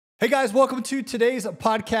Hey guys, welcome to today's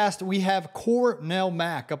podcast. We have Cornell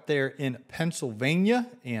Mack up there in Pennsylvania,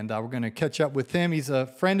 and we're going to catch up with him. He's a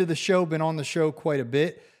friend of the show, been on the show quite a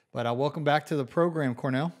bit, but welcome back to the program,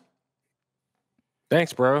 Cornell.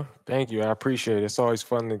 Thanks, bro. Thank you. I appreciate it. It's always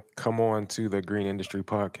fun to come on to the Green Industry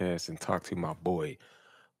Podcast and talk to my boy,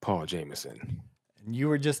 Paul Jameson. And you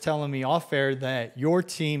were just telling me off air that your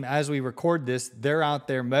team, as we record this, they're out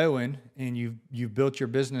there mowing, and you've built your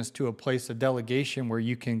business to a place of delegation where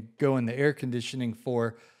you can go in the air conditioning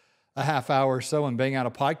for a half hour or so and bang out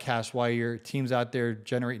a podcast while your team's out there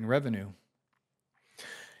generating revenue.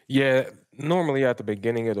 Yeah, normally at the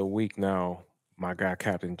beginning of the week now, my guy,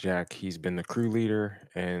 Captain Jack, he's been the crew leader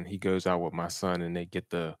and he goes out with my son and they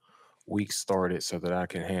get the week started so that I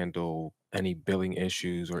can handle any billing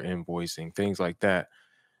issues or invoicing, things like that.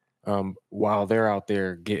 While they're out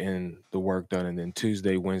there getting the work done. And then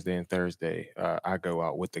Tuesday, Wednesday, and Thursday, I go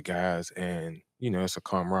out with the guys and, it's a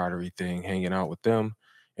camaraderie thing, hanging out with them.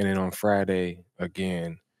 And then on Friday,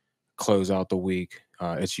 again, close out the week.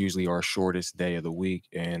 It's usually our shortest day of the week.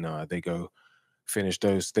 And they go finish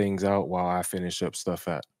those things out while I finish up stuff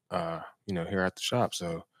at, here at the shop.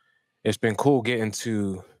 So it's been cool getting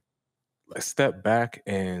to step back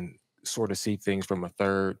and sort of see things from a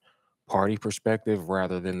third party perspective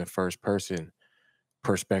rather than the first person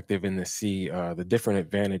perspective and to see the different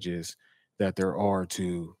advantages that there are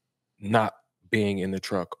to not being in the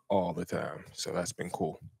truck all the time. So that's been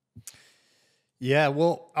cool. Yeah,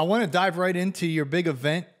 well, I want to dive right into your big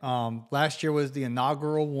event. Last year was the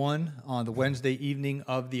inaugural one on the Wednesday evening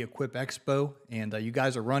of the Equip Expo, and you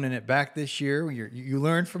guys are running it back this year. You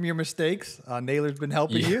learned from your mistakes. Naylor's been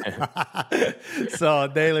helping you.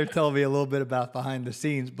 So Naylor told me a little bit about behind the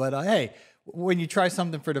scenes. But hey, when you try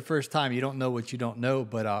something for the first time, you don't know what you don't know.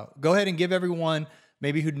 But go ahead and give everyone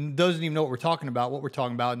maybe who doesn't even know what we're talking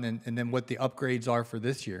about, and then what the upgrades are for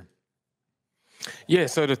this year. Yeah,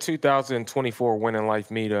 so the 2024 Winning Life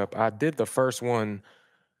meetup, I did the first one.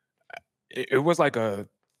 It was like a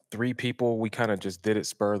three people. We kind of just did it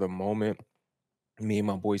spur of the moment. Me and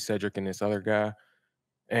my boy Cedric and this other guy.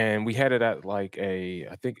 And we had it at like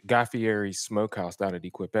I think Guy Fieri's smokehouse down at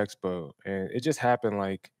Equip Expo. And it just happened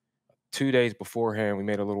like 2 days beforehand. We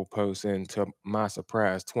made a little post, and to my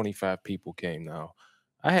surprise, 25 people came now.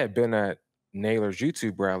 I had been at Naylor's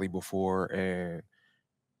YouTube rally before, and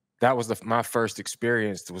that was my first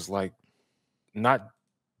experience. It was like not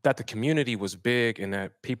that the community was big and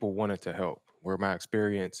that people wanted to help. Where my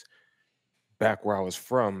experience back where I was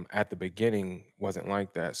from at the beginning wasn't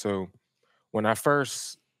like that. So when I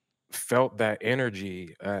first felt that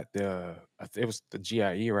energy at it was the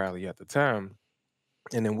GIE rally at the time,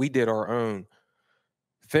 and then we did our own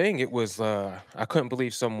thing. It was I couldn't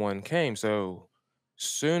believe someone came. So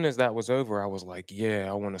soon as that was over, I was like, yeah,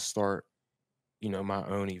 I want to start, my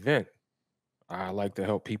own event. I like to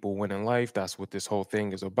help people win in life. That's what this whole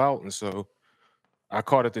thing is about. And so I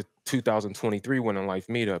called it the 2023 Win in Life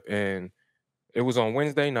meetup. And it was on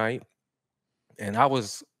Wednesday night. And I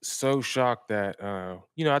was so shocked that,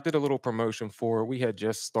 I did a little promotion for it. We had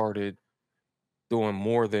just started doing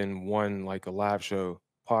more than one, like a live show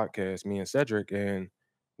podcast, me and Cedric. And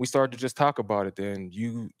we started to just talk about it. Then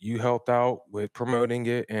you helped out with promoting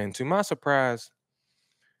it. And to my surprise,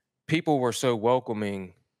 people were so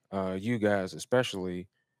welcoming, you guys especially,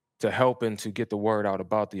 to helping to get the word out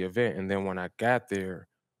about the event. And then when I got there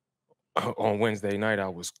on Wednesday night,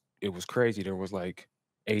 it was crazy. There was like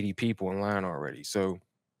 80 people in line already. So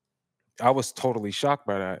I was totally shocked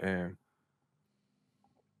by that. And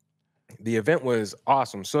the event was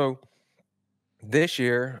awesome. So this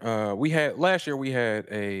year, last year we had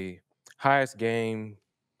a highest game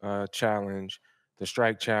challenge, the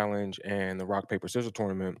strike challenge, and the rock paper scissors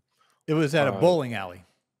tournament. It was at a Uh, bowling alley.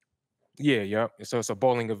 yeah, yep. So it's a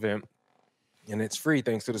bowling event, and it's free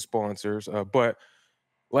thanks to the sponsors. But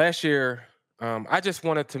last year, I just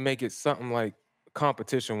wanted to make it something like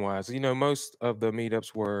competition wise. Most of the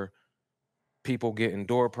meetups were people getting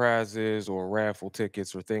door prizes or raffle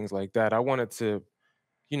tickets or things like that. I wanted to,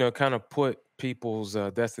 kind of put people's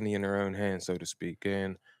destiny in their own hands, so to speak.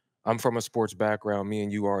 And I'm from a sports background. Me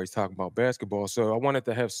and you always talk about basketball. So I wanted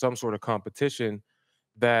to have some sort of competition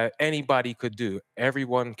that anybody could do.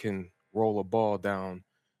 Everyone can roll a ball down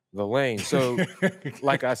the lane. So,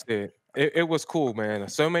 like I said, it was cool, man.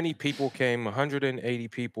 So many people came, 180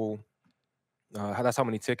 people. That's how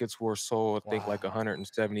many tickets were sold. I think like Wow.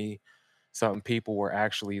 170 something people were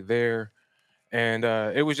actually there. And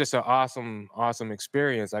it was just an awesome, awesome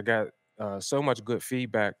experience. I got so much good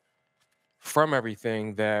feedback from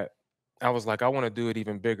everything that I was like, I want to do it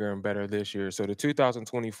even bigger and better this year. So the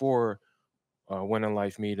 2024 Win in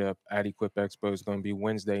Life meetup at Equip Expo is going to be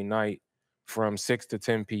Wednesday night from 6 to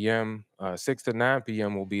 10 p.m. 6 to 9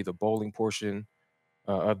 p.m. will be the bowling portion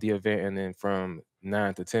of the event. And then from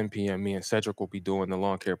 9 to 10 p.m., me and Cedric will be doing the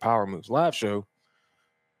Lawn Care Power Moves live show,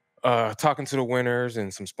 talking to the winners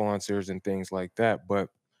and some sponsors and things like that. But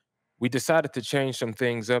we decided to change some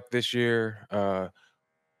things up this year.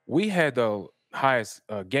 We had the highest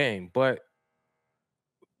game, but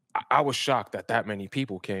I was shocked that that many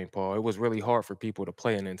people came, Paul. It was really hard for people to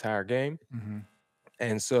play an entire game. Hmm.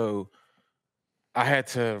 And so I had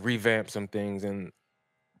to revamp some things, and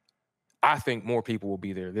I think more people will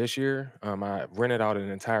be there this year. I rented out an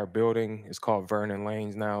entire building. It's called Vernon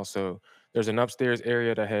Lanes now. So there's an upstairs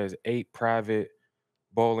area that has 8 private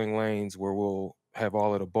bowling lanes where we'll have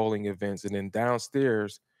all of the bowling events. And then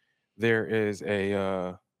downstairs, there is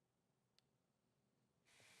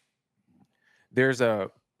there's a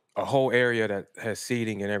whole area that has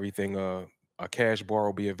seating and everything. A cash bar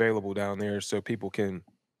will be available down there so people can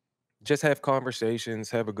just have conversations,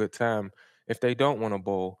 have a good time if they don't want to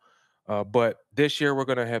bowl. But this year we're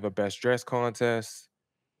going to have a best dress contest.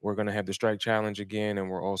 We're going to have the strike challenge again, and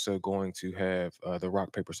we're also going to have the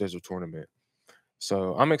rock paper scissors tournament.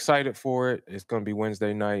 So I'm excited for it. It's going to be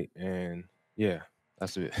Wednesday night, and yeah,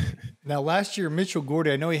 that's it. Now, last year, Mitchell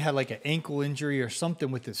Gordy, I know he had like an ankle injury or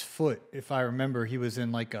something with his foot. If I remember, he was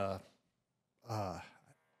in like a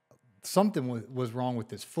something was wrong with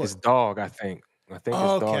his foot. His dog, I think. I think his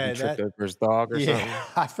dog. He Okay, tripped that over his dog or yeah, something.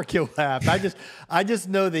 I forget what happened. I just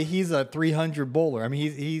know that he's a 300 bowler. I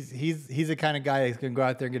mean, he's the kind of guy that's gonna go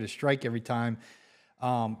out there and get a strike every time.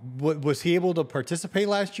 Was he able to participate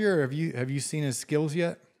last year? Or have you seen his skills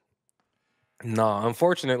yet? No,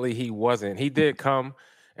 unfortunately, he wasn't. He did come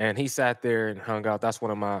and he sat there and hung out. That's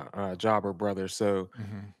one of my jobber brothers. So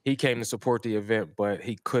Hmm. he came to support the event, but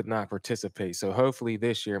he could not participate. So hopefully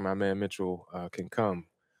this year, my man Mitchell can come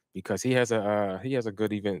because he has a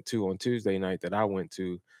good event too on Tuesday night that I went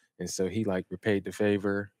to, and so he like repaid the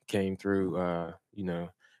favor, came through,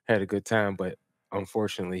 had a good time. But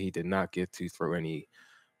unfortunately, he did not get to throw any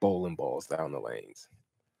bowling balls down the lanes.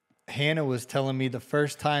 Hannah was telling me the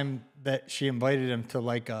first time that she invited him to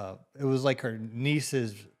like it was like her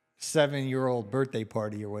niece's 7-year-old birthday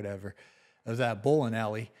party or whatever. It was at bowling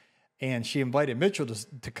alley, and she invited Mitchell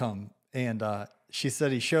to come. And she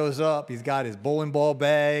said he shows up. He's got his bowling ball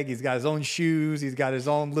bag. He's got his own shoes. He's got his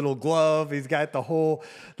own little glove. He's got the whole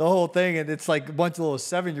thing. And it's like a bunch of little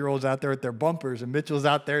 7-year-olds out there with their bumpers. And Mitchell's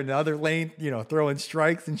out there in the other lane, throwing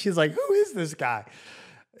strikes. And she's like, "Who is this guy?"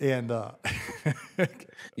 And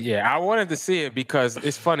Yeah, I wanted to see it because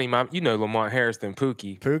it's funny. Lamont Harrison,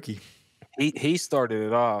 Pookie. Pookie. He started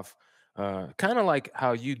it off, kind of like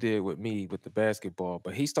how you did with me with the basketball,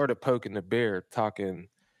 but he started poking the bear, talking.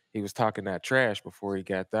 He was talking that trash before he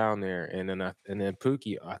got down there, and then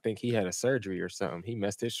Pookie, I think he had a surgery or something. He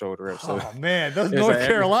messed his shoulder up, so Oh man, those it's North like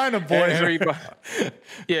Carolina boys. everybody,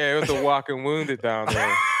 yeah, it was a walking wounded down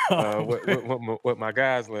there with my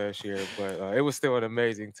guys last year, but it was still an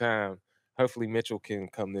amazing time. Hopefully, Mitchell can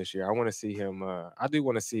come this year. I want to see him. I do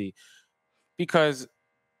want to see because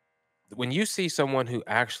when you see someone who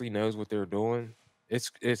actually knows what they're doing,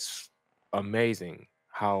 it's amazing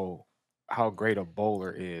how great a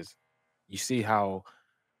bowler is. You see how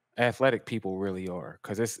athletic people really are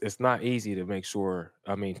because it's not easy to make sure.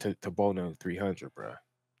 I mean, to bowl no 300, bro.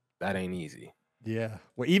 That ain't easy. Yeah.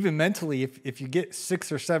 Well, even mentally, if you get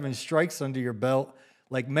 6 or 7 strikes under your belt,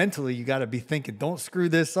 like mentally, you got to be thinking, don't screw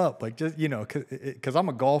this up. Like just because I'm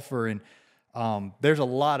a golfer and there's a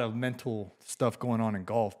lot of mental stuff going on in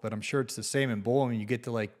golf, but I'm sure it's the same in bowling. You get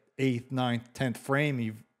to like eighth, ninth, 10th frame,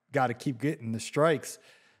 you've got to keep getting the strikes.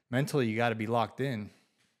 Mentally, you got to be locked in.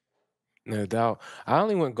 No doubt. I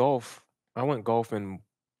only went golf. I went golfing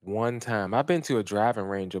one time. I've been to a driving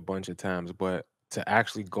range a bunch of times, but to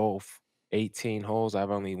actually golf 18 holes,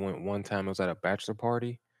 I've only went one time. It was at a bachelor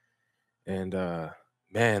party. And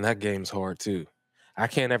man, that game's hard too. I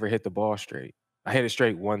can't ever hit the ball straight. I hit it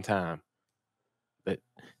straight one time, but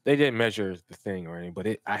they didn't measure the thing or anything,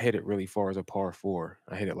 but I hit it really far as a par four.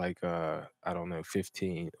 I hit it like I don't know,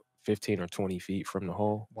 15 or 20 feet from the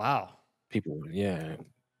hole. Wow. Yeah,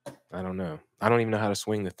 I don't know. I don't even know how to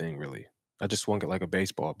swing the thing really. I just swung it like a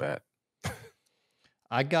baseball bat.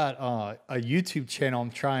 I got a YouTube channel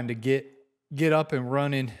I'm trying to get up and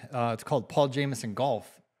running. It's called Paul Jameson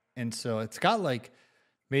Golf, and so it's got like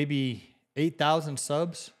maybe 8,000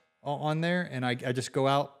 subs on there. And I just go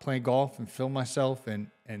out play golf and film myself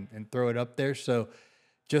and throw it up there. So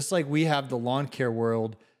just like we have the lawn care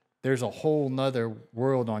world, there's a whole nother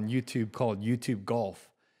world on YouTube called YouTube Golf.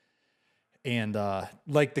 And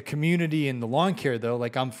like the community in the lawn care, though,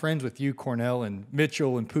 like I'm friends with you, Cornell, and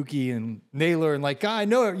Mitchell, and Pookie, and Naylor, and like I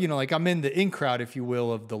know, like I'm in the in crowd, if you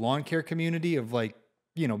will, of the lawn care community of like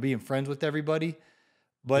being friends with everybody.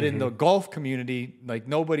 But in the golf community, like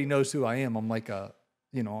nobody knows who I am. I'm like I'm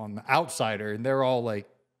an outsider, and they're all like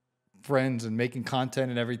friends and making content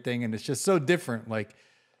and everything, and it's just so different. Like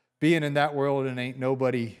being in that world, and ain't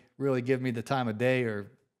nobody really give me the time of day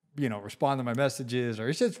or respond to my messages, or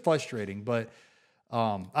it's just frustrating. But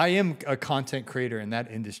I am a content creator in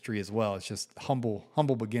that industry as well. It's just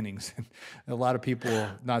humble beginnings. A lot of people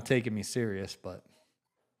not taking me serious, but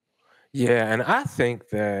Yeah, and I think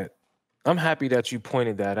that I'm happy that you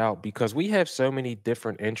pointed that out because we have so many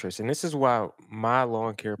different interests. And this is why my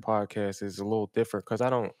lawn care podcast is a little different because I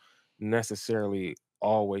don't necessarily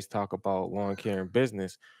always talk about lawn care and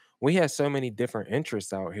business. We have so many different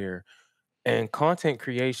interests out here. And content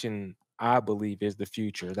creation, I believe, is the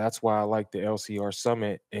future. That's why I like the LCR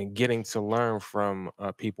Summit and getting to learn from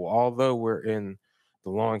people. Although we're in the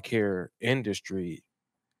lawn care industry,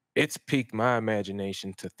 it's piqued my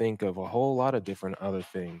imagination to think of a whole lot of different other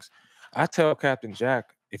things. I tell Captain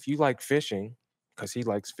Jack, if you like fishing, because he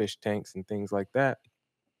likes fish tanks and things like that,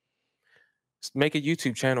 make a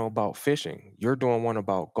YouTube channel about fishing. You're doing one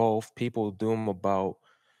about golf, people do them about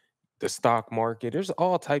the stock market. There's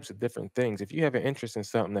all types of different things. If you have an interest in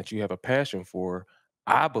something that you have a passion for,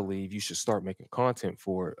 I believe you should start making content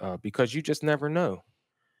for it because you just never know.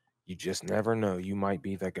 You just never know. You might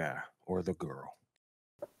be the guy or the girl.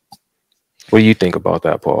 What do you think about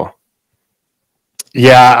that, Paul?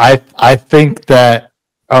 yeah, I think that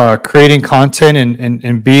creating content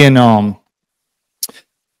and being trying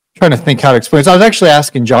to think how to explain this. I was actually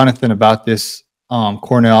asking Jonathan about this,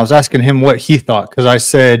 Cornell. I was asking him what he thought because I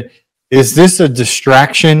said, "Is this a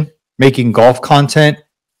distraction making golf content?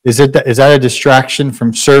 Is that a distraction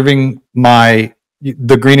from serving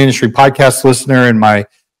the Green Industry Podcast listener and my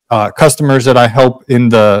customers that I help in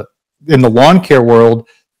the lawn care world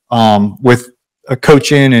with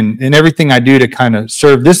coaching and everything I do to kind of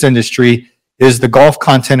serve this industry? Is the golf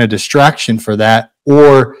content a distraction for that,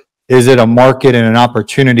 or is it a market and an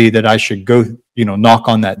opportunity that I should go, knock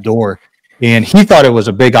on that door?" And he thought it was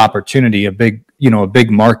a big opportunity, a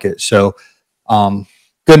big market. So, going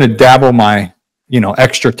to dabble my,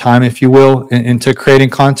 extra time, if you will, into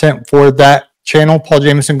creating content for that channel, Paul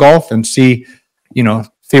Jameson Golf, and see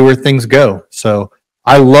where things go. So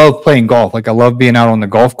I love playing golf. Like I love being out on the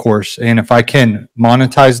golf course. And if I can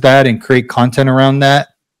monetize that and create content around that,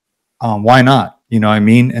 why not? You know what I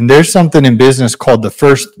mean? And there's something in business called the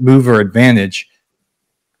first mover advantage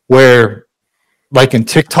where, like in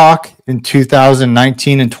TikTok in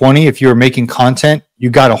 2019 and 20, if you were making content, you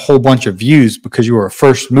got a whole bunch of views because you were a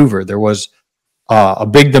first mover. There was a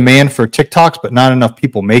big demand for TikToks, but not enough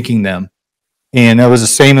people making them. And that was the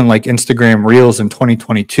same in like Instagram Reels in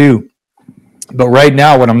 2022. But right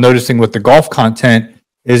now, what I'm noticing with the golf content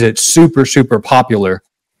is it's super, super popular.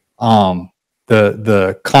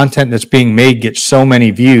 The content that's being made gets so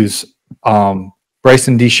many views. Bryson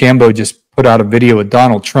DeChambeau just put out a video with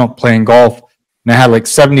Donald Trump playing golf, and it had like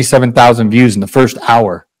 77,000 views in the first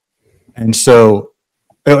hour. And so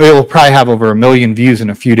it will probably have over 1 million views in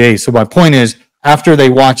a few days. So my point is, after they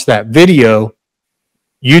watch that video,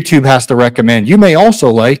 YouTube has to recommend, you may also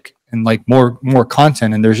like more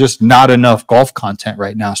content, and there's just not enough golf content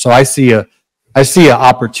right now. So I see a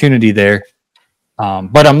opportunity there.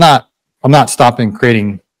 But I'm not stopping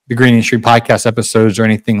creating the Green Industry Podcast episodes or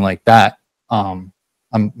anything like that. I'm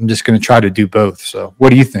just going to try to do both. So what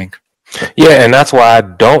do you think? Yeah, and that's why I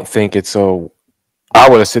don't think I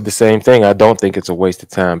would have said the same thing. I don't think it's a waste of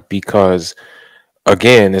time because,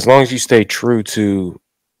 again, as long as you stay true to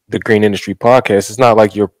the Green Industry Podcast, it's not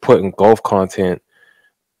like you're putting golf content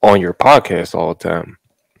on your podcast all the time.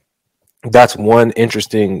 That's one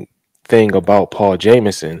interesting thing about Paul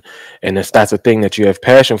Jameson. And if that's a thing that you have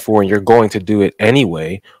passion for and you're going to do it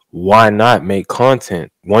anyway, why not make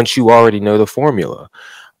content once you already know the formula?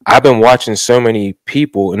 I've been watching so many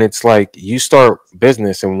people, and it's like you start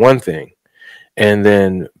business in one thing, and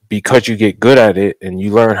then because you get good at it and you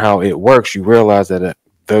learn how it works, you realize that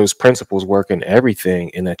those principles work in everything,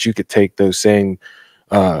 and that you could take those same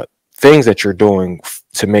things that you're doing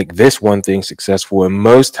to make this one thing successful, and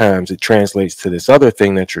most times it translates to this other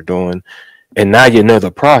thing that you're doing, and now you know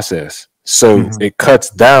the process. So it cuts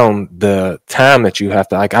down the time that you have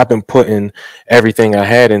to, like, I've been putting everything I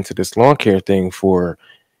had into this lawn care thing for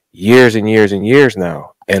years and years and years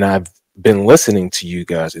now, and I've been listening to you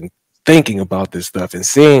guys and thinking about this stuff and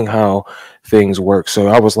seeing how things work. So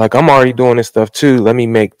I was like, I'm already doing this stuff too, let me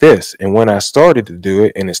make this. And when I started to do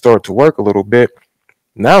it and it started to work a little bit,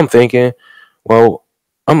 now I'm thinking, Well,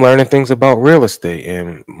 I'm learning things about real estate,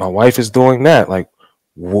 and my wife is doing that. Like,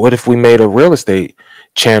 what if we made a real estate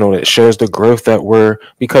channel that shows the growth that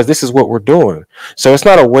because this is what we're doing. So it's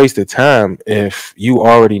not a waste of time if you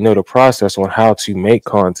already know the process on how to make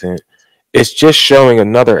content. It's just showing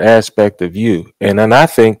another aspect of you. And then I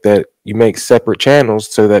think that you make separate channels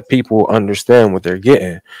so that people understand what they're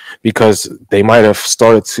getting, because they might have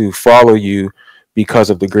started to follow you because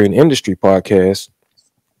of the Green Industry Podcast,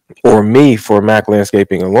 or me for Mac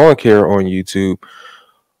Landscaping and Lawn Care on YouTube.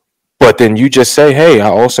 But then you just say, hey, I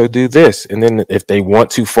also do this. And then if they want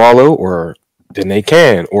to follow, or then they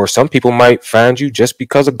can. Or some people might find you just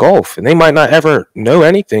because of golf, and they might not ever know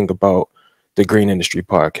anything about the Green Industry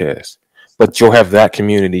Podcast. But you'll have that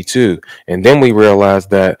community too. And then we realize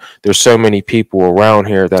that there's so many people around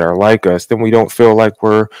here that are like us, then we don't feel like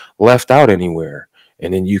we're left out anywhere.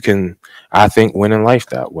 And then you can, I think, win in life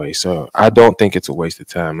that way. So I don't think it's a waste of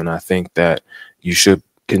time. And I think that you should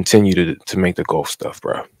continue to make the golf stuff,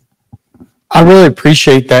 bro. I really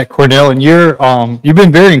appreciate that, Cornell. And you've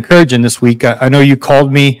been very encouraging this week. I know you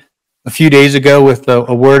called me a few days ago with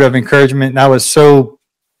a word of encouragement. And that was so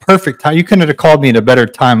perfect. You couldn't have called me at a better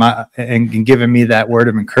time and given me that word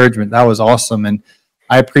of encouragement. That was awesome. And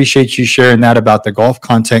I appreciate you sharing that about the golf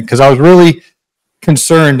content, because I was really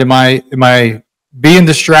concerned. Am I being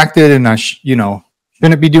distracted, and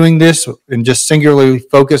shouldn't be doing this, and just singularly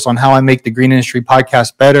focus on how I make the Green Industry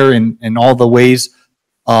Podcast better and all the ways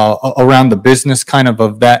around the business kind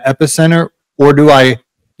of that epicenter? Or do I,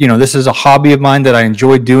 this is a hobby of mine that I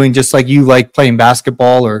enjoy doing, just like you like playing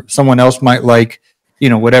basketball, or someone else might like,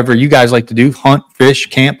 whatever you guys like to do, hunt, fish,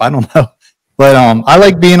 camp, I don't know. But I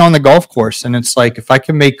like being on the golf course, and it's like, if I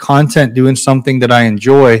can make content doing something that I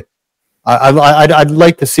enjoy, I'd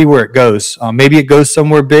like to see where it goes. Maybe it goes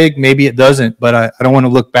somewhere big, maybe it doesn't, but I don't want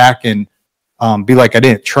to look back and be like I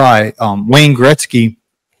didn't try. Wayne Gretzky,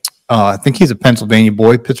 I think he's a Pennsylvania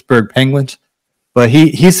boy, Pittsburgh Penguins, but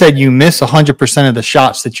he said you miss 100% of the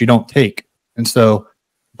shots that you don't take. And so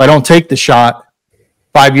if I don't take the shot,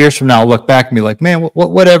 5 years from now, I'll look back and be like, man,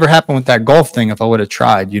 whatever happened with that golf thing if I would have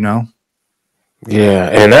tried, Yeah,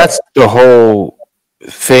 and that's the whole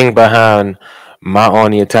thing behind my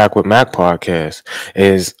On the Attack with Mac podcast,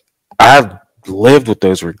 is I've lived with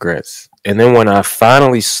those regrets. And then when I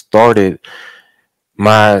finally started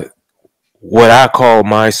what I call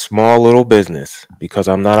my small little business, because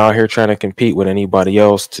I'm not out here trying to compete with anybody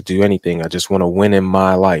else to do anything. I just want to win in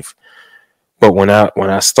my life. But when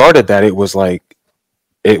I started that, it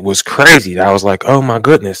was crazy. I was like, oh my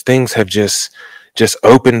goodness, things have just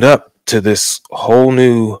opened up to this whole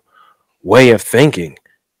new way of thinking.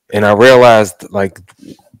 And I realized, like,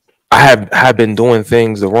 I have been doing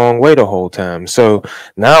things the wrong way the whole time. So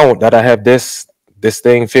now that I have this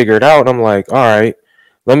thing figured out, I'm like, all right,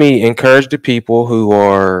 let me encourage the people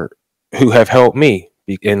who have helped me,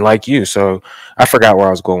 and like you. So I forgot where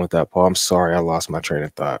I was going with that, Paul. I'm sorry, I lost my train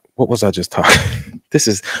of thought. What was I just talking? This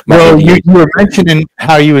is you were mentioning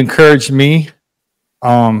how you encouraged me.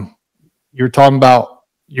 You were talking about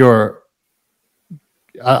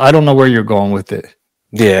I don't know where you're going with it.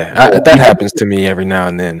 Yeah, that happens to me every now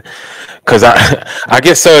and then, because I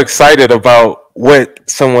get so excited about what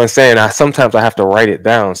someone's saying. Sometimes I have to write it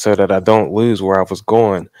down so that I don't lose where I was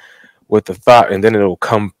going with the thought, and then it'll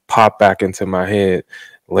pop back into my head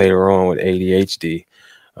later on with ADHD.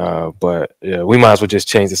 But yeah, we might as well just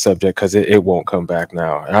change the subject, because it won't come back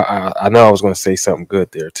now. I know I was going to say something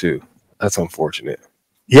good there too. That's unfortunate.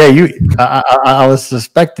 Yeah, I was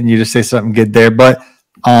suspecting you to say something good there, but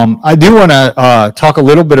I do want to talk a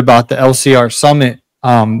little bit about the LCR Summit.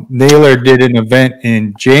 Naylor did an event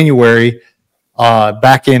in January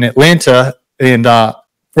back in Atlanta. And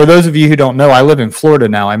for those of you who don't know, I live in Florida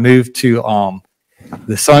now. I moved to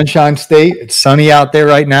the Sunshine State. It's sunny out there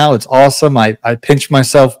right now. It's awesome. I pinch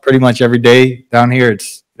myself pretty much every day down here.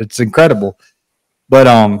 It's incredible.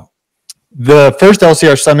 But the first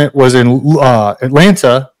LCR Summit was in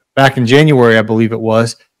Atlanta back in January, I believe it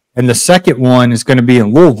was. And the second one is going to be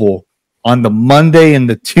in Louisville on the Monday and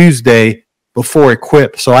the Tuesday before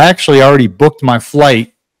Equip. So I actually already booked my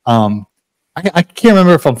flight. I can't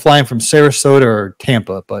remember if I'm flying from Sarasota or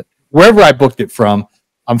Tampa, but wherever I booked it from,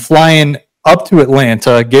 I'm flying up to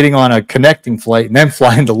Atlanta, getting on a connecting flight, and then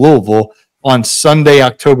flying to Louisville on Sunday,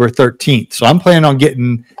 October 13th. So I'm planning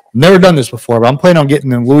on never done this before, but I'm planning on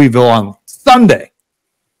getting in Louisville on Sunday,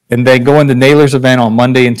 and then going to Naylor's event on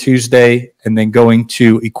Monday and Tuesday, and then going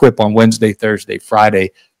to Equip on Wednesday, Thursday,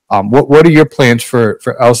 Friday. What are your plans for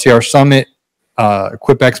LCR Summit,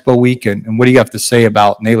 Equip Expo Week, and what do you have to say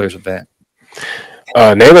about Naylor's event?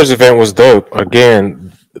 Naylor's event was dope.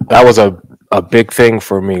 Again, that was a a big thing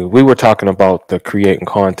for me. We were talking about the creating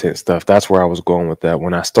content stuff. That's where I was going with that.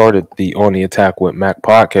 When I started the On the Attack with Mac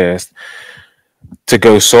podcast to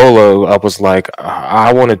go solo, I was like,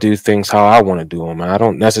 I want to do things how I want to do them. I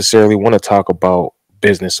don't necessarily want to talk about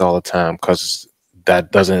business all the time because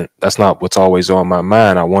that's not what's always on my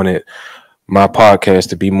mind. I wanted my podcast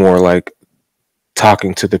to be more like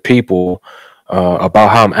talking to the people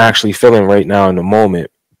about how I'm actually feeling right now in the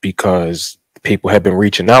moment, because people have been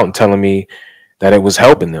reaching out and telling me that it was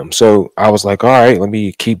helping them. So I was like, all right, let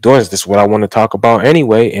me keep doing this. This is what I want to talk about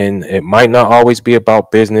anyway. And it might not always be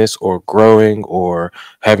about business or growing or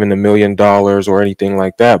having $1 million or anything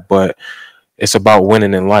like that, but it's about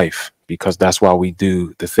winning in life, because that's why we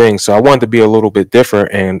do the thing. So I wanted to be a little bit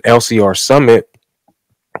different, and LCR Summit,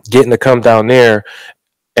 getting to come down there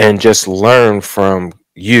and just learn from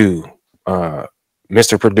you,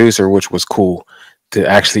 Mr. Producer, which was cool to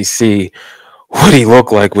actually see what he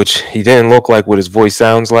looked like, which he didn't look like what his voice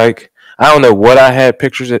sounds like. I don't know what I had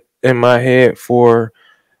pictures in my head for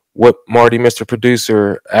what Marty, Mr.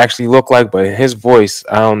 Producer, actually looked like, but his voice,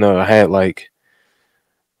 I don't know. I had like,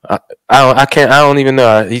 I don't even know.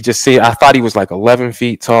 I thought he was like 11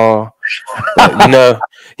 feet tall. But,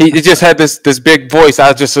 he just had this big voice. I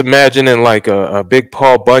was just imagining like a big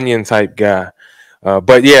Paul Bunyan type guy.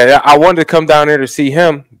 But yeah, I wanted to come down there to see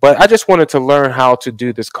him, but I just wanted to learn how to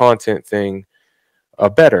do this content thing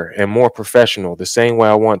better and more professional, the same way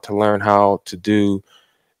I want to learn how to do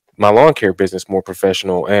my lawn care business more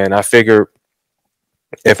professional. And I figure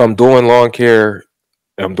if I'm doing lawn care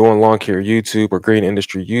YouTube or green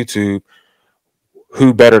industry YouTube,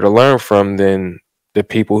 who better to learn from than the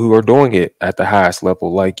people who are doing it at the highest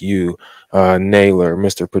level, like you, Naylor,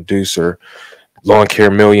 Mr. Producer, Lawn Care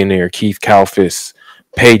Millionaire, Keith Kalfis,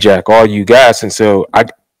 Payjack, all you guys.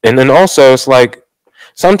 And then also it's like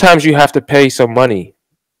sometimes you have to pay some money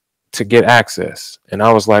to get access. And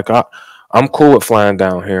I was like, I'm cool with flying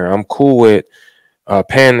down here. I'm cool with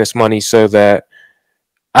paying this money, so that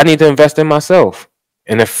I need to invest in myself.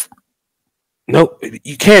 And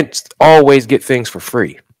you can't always get things for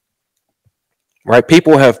free, right?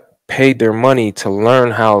 People have paid their money to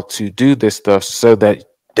learn how to do this stuff so that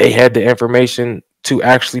they had the information to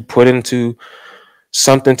actually put into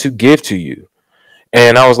something to give to you.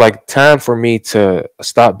 And I was like, time for me to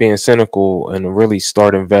stop being cynical and really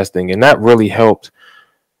start investing. And that really helped,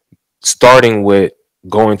 starting with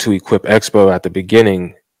going to Equip Expo at the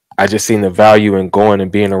beginning. I just seen the value in going and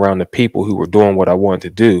being around the people who were doing what I wanted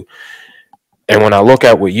to do. And when I look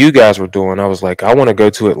at what you guys were doing, I was like, I want to go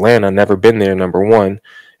to Atlanta. I've never been there, number one.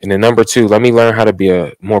 And then number two, let me learn how to be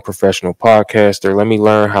a more professional podcaster. Let me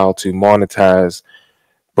learn how to monetize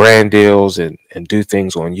brand deals and do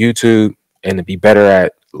things on YouTube, and to be better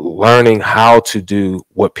at learning how to do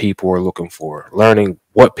what people are looking for,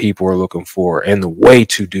 and the way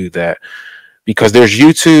to do that. Because there's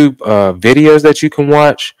YouTube videos that you can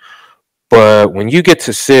watch, but when you get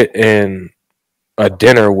to sit in a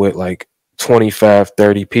dinner with like 25,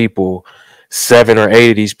 30 people, 7 or 8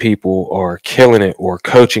 of these people are killing it or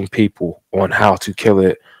coaching people on how to kill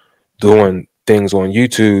it, doing things on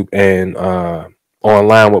YouTube and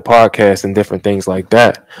online with podcasts and different things like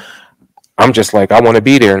that. I'm just like, I want to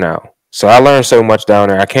be there now. So I learned so much down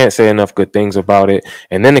there. I can't say enough good things about it.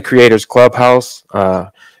 And then the Creators Clubhouse,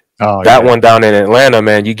 one down in Atlanta,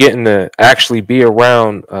 man, you getting to actually be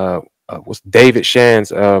around was David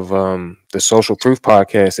Shands of the Social Proof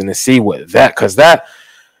podcast, and to see because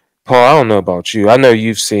Paul, I don't know about you. I know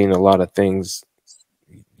you've seen a lot of things,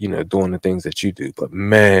 doing the things that you do, but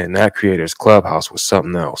man, that Creators Clubhouse was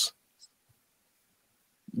something else.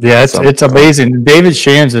 Yeah, it's amazing. David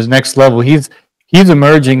Shands is next level. He's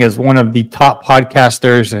emerging as one of the top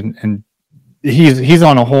podcasters, and he's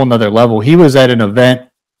on a whole nother level. He was at an event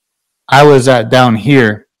I was at down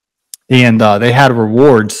here, and they had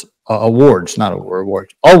awards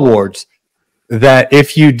that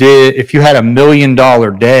if you had $1 million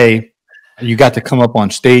day, you got to come up on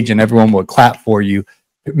stage and everyone would clap for you,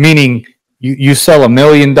 meaning you sell $1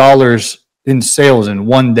 million in sales in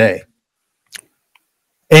one day.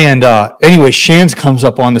 And anyway, Shands comes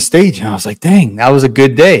up on the stage, and I was like, dang, that was a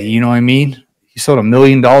good day. You know what I mean? He sold $1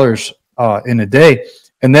 million in a day.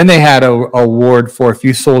 And then they had a award for if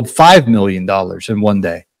you sold $5 million in one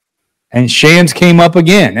day. And Shands came up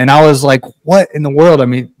again. And I was like, what in the world? I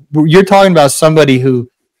mean, you're talking about somebody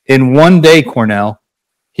who in one day, Cornell,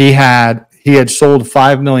 he had sold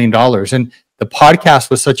 $5 million. And the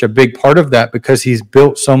podcast was such a big part of that, because he's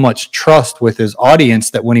built so much trust with his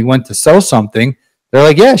audience that when he went to sell something, they're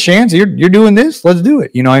like, yeah, Shands, you're doing this. Let's do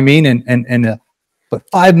it. You know what I mean?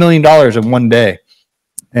 But $5 million in one day.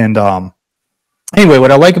 And Anyway,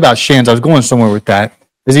 what I like about Shands, I was going somewhere with that,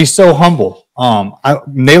 is he's so humble.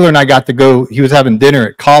 Naylor and I got to go. He was having dinner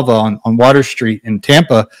at Kava on Water Street in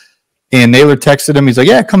Tampa, and Naylor texted him. He's like,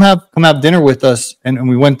 "Yeah, come have dinner with us." And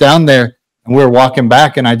we went down there, and we were walking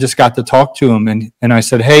back, and I just got to talk to him, and I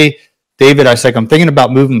said, "Hey, David," I said, "I'm thinking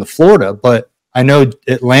about moving to Florida, but I know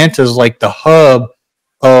Atlanta's like the hub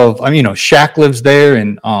of. I mean, Shaq lives there,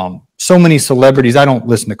 and so many celebrities. I don't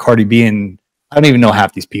listen to Cardi B, and I don't even know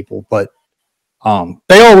half these people, but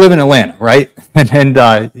they all live in Atlanta, right? And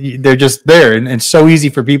they're just there, and it's so easy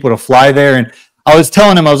for people to fly there. And I was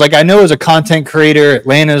telling him, I was like, I know as a content creator,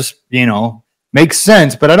 Atlanta's, makes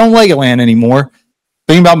sense, but I don't like Atlanta anymore.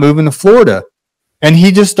 Thinking about moving to Florida. And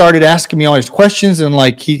he just started asking me all these questions, and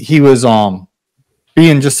like he was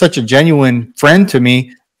being just such a genuine friend to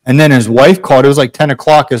me. And then his wife called. It was like 10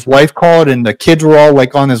 o'clock. His wife called, and the kids were all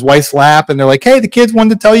like on his wife's lap, and they're like, "Hey, the kids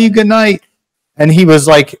wanted to tell you good night." And he was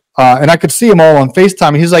like, and I could see him all on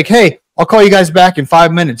FaceTime. He's like, "Hey, I'll call you guys back in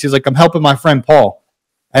 5 minutes." He's like, "I'm helping my friend Paul."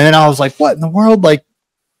 And then I was like, "What in the world? Like,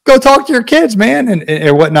 go talk to your kids, man,"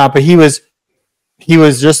 and whatnot. But he was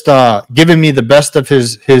just giving me the best of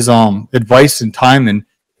his advice and time. And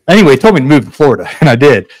anyway, he told me to move to Florida, and I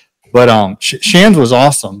did. But Shands was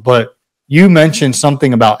awesome. But you mentioned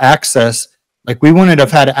something about access. Like, we wouldn't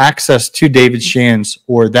have had access to David Shands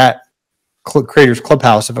or that Creators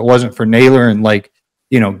Clubhouse if it wasn't for Naylor and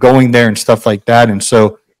going there and stuff like that. And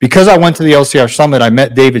so because I went to the LCR Summit, I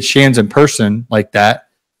met David Shands in person like that.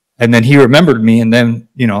 And then he remembered me. And then,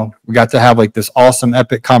 we got to have like this awesome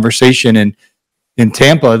epic conversation in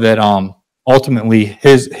Tampa that ultimately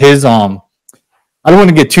his I don't want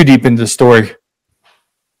to get too deep into the story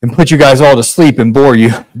and put you guys all to sleep and bore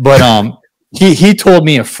you, but he told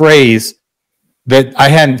me a phrase that I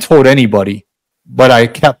hadn't told anybody, but I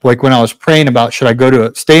kept, like, when I was praying about should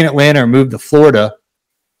I stay in Atlanta or move to Florida,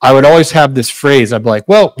 I would always have this phrase. I'd be like,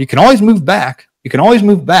 "Well, you can always move back. You can always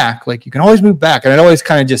move back. Like, you can always move back." And I'd always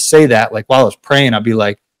kind of just say that, like, while I was praying, I'd be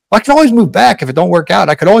like, "Well, I can always move back. If it don't work out,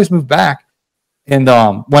 I could always move back." And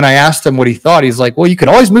when I asked him what he thought, he's like, "Well, you can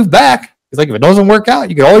always move back." He's like, "If it doesn't work out,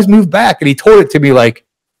 you can always move back." And he told it to me like,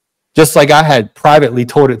 just like I had privately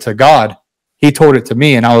told it to God, he told it to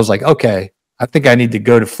me. And I was like, okay, I think I need to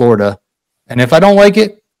go to Florida. And if I don't like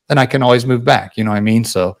it, then I can always move back. You know what I mean?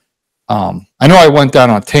 So I know I went down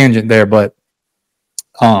on a tangent there, but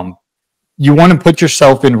you want to put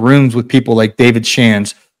yourself in rooms with people like David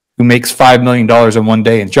Shands, who makes $5 million in one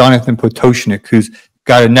day, and Jonathan Potoshnik, who's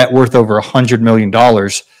got a net worth over $100 million.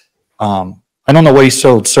 I don't know what he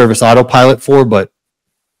sold Service Autopilot for, but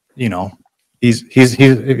he's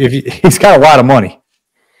got a lot of money,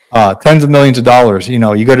 tens of millions of dollars.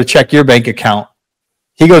 You go to check your bank account,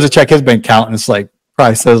 he goes to check his bank account, and it's like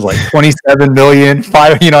probably says like 27 million,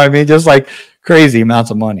 five. You know what I mean? Just like crazy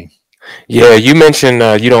amounts of money. Yeah, you mentioned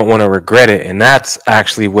you don't want to regret it, and that's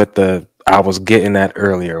actually what I was getting at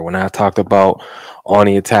earlier when I talked about On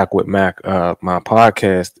the Attack with Mac, my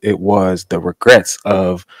podcast. It was the regrets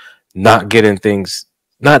of not getting things,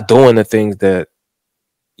 not doing the things that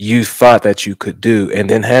you thought that you could do, and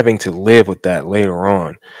then having to live with that later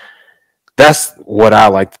on. That's what I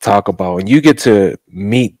like to talk about. And you get to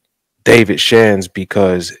meet David Shands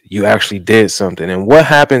because you actually did something. And what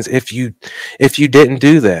happens if you didn't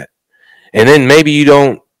do that? And then maybe you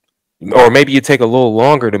don't, or maybe you take a little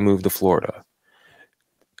longer to move to Florida.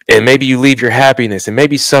 And maybe you leave your happiness, and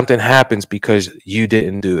maybe something happens because you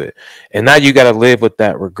didn't do it. And now you got to live with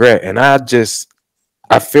that regret. And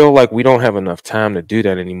I feel like we don't have enough time to do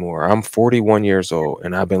that anymore. I'm 41 years old,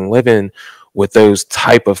 and I've been living with those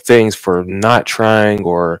type of things for not trying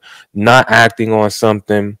or not acting on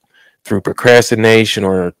something through procrastination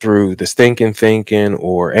or through the stinking thinking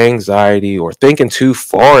or anxiety or thinking too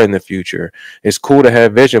far in the future. It's cool to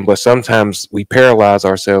have vision, but sometimes we paralyze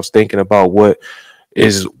ourselves thinking about what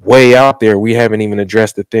is way out there. We haven't even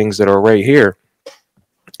addressed the things that are right here.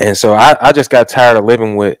 And so I just got tired of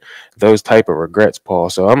living with those type of regrets, Paul.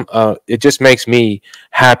 So it just makes me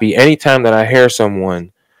happy anytime that I hear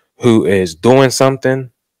someone who is doing something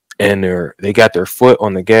and they got their foot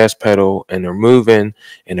on the gas pedal and they're moving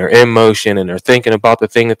and they're in motion and they're thinking about the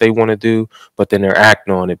thing that they want to do, but then they're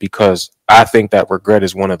acting on it, because I think that regret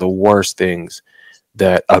is one of the worst things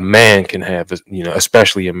that a man can have,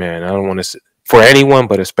 especially a man. I don't want to, for anyone,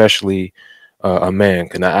 but especially a man.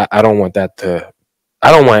 And I don't want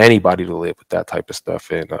I don't want anybody to live with that type of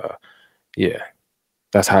stuff. And yeah,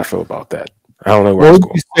 that's how I feel about that. I don't know where What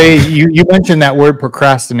would you say? You mentioned that word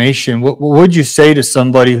procrastination. What would you say to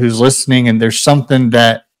somebody who's listening and there's something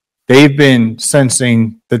that they've been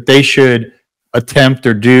sensing that they should attempt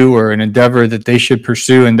or do, or an endeavor that they should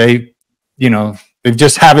pursue, and they, they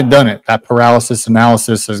just haven't done it. That paralysis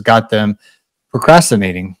analysis has got them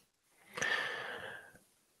procrastinating.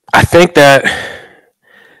 I think that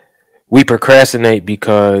we procrastinate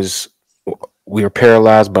because we are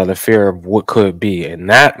paralyzed by the fear of what could be, and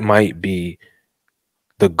that might be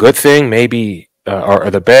the good thing, maybe, or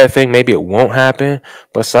the bad thing. Maybe it won't happen,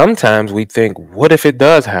 but sometimes we think, what if it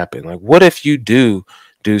does happen? Like, what if you do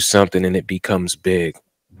something and it becomes big?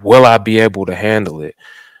 Will I be able to handle it?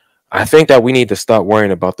 I think that we need to stop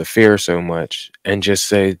worrying about the fear so much and just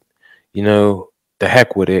say, the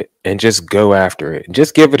heck with it, and just go after it and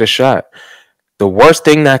just give it a shot. The worst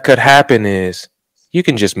thing that could happen is you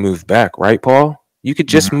can just move back, right, Paul? You could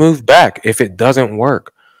just move back if it doesn't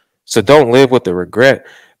work. So don't live with the regret,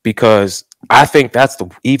 because I think that's the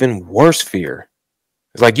even worse fear.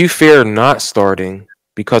 It's like you fear not starting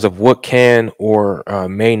because of what can or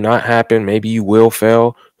may not happen. Maybe you will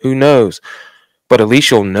fail. Who knows? But at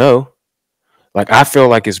least you'll know. Like, I feel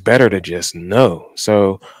like it's better to just know.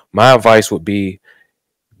 So my advice would be,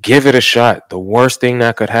 give it a shot. The worst thing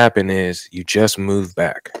that could happen is you just move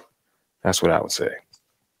back. That's what I would say.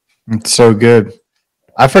 It's so good.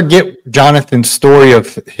 I forget Jonathan's story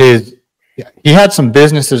of he had some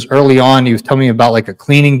businesses early on. He was telling me about like a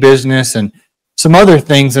cleaning business and some other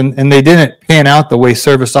things, and they didn't pan out the way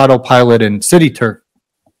Service Autopilot and City Turk,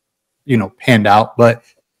 panned out. But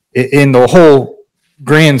in the whole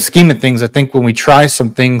grand scheme of things, I think when we try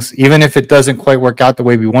some things, even if it doesn't quite work out the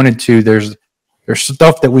way we wanted to, there's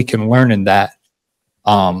stuff that we can learn in that.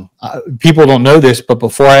 People don't know this, but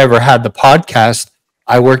before I ever had the podcast,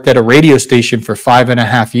 I worked at a radio station for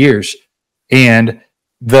 5.5 years, and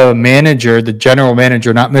the manager, the general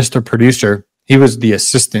manager, not Mr. Producer, he was the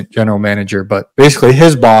assistant general manager, but basically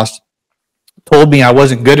his boss told me I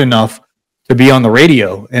wasn't good enough to be on the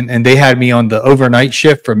radio, and they had me on the overnight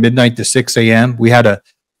shift from midnight to 6 a.m. We had a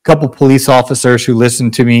couple police officers who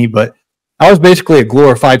listened to me, but I was basically a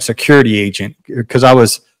glorified security agent because I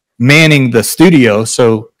was manning the studio,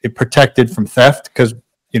 so it protected from theft because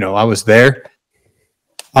I was there.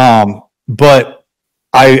 But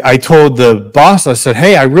I told the boss, I said,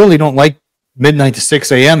 hey, I really don't like midnight to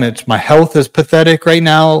 6 a.m. It's my health is pathetic right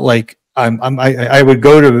now. Like I would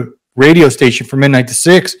go to radio station from midnight to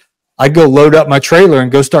 6. I'd go load up my trailer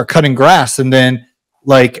and go start cutting grass. And then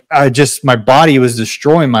my body was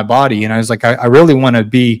destroying my body. And I was like, I really want to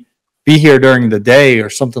be here during the day or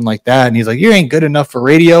something like that. And he's like, you ain't good enough for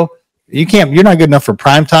radio. You're not good enough for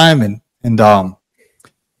prime time. And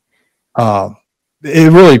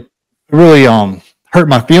it really hurt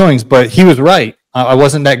my feelings, but he was right. I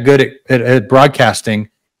wasn't that good at broadcasting,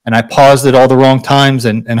 and I paused at all the wrong times,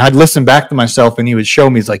 and I'd listen back to myself, and he would show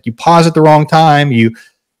me, he's like, you paused at the wrong time. He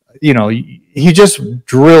just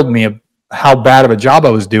drilled me how bad of a job I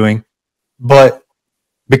was doing. But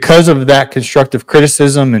because of that constructive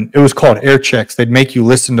criticism, and it was called air checks, they'd make you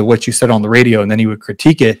listen to what you said on the radio, and then he would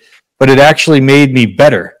critique it, but it actually made me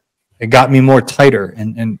better. It got me more tighter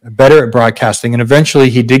and better at broadcasting. And eventually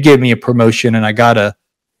he did give me a promotion, and I got a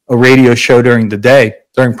radio show during the day,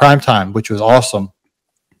 during prime time, which was awesome.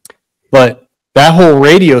 But that whole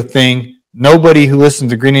radio thing, nobody who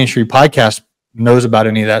listens to Green Industry Podcast knows about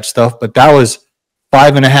any of that stuff. But that was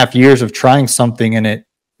 5.5 years of trying something, and it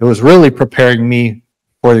was really preparing me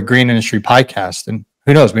for the Green Industry Podcast. And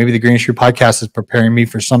who knows, maybe the Green Industry Podcast is preparing me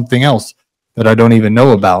for something else that I don't even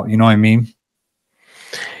know about. You know what I mean?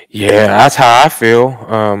 Yeah, that's how I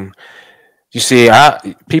feel. You see,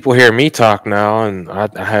 people hear me talk now, and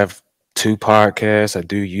I have 2 podcasts. I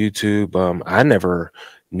do YouTube. I never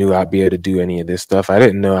knew I'd be able to do any of this stuff. I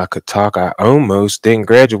didn't know I could talk. I almost didn't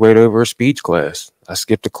graduate over a speech class. I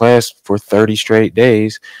skipped a class for 30 straight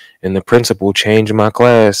days, and the principal changed my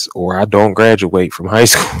class, or I don't graduate from high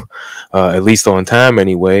school, at least on time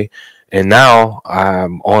anyway. And now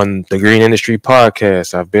I'm on the Green Industry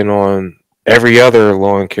Podcast. I've been on every other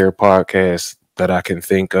lawn care podcast that I can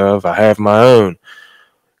think of. I have my own.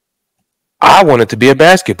 I wanted to be a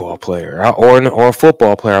basketball player or a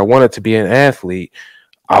football player. I wanted to be an athlete.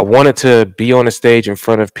 I wanted to be on a stage in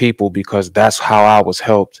front of people because that's how I was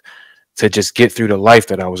helped to just get through the life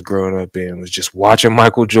that I was growing up in, was just watching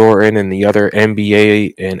Michael Jordan and the other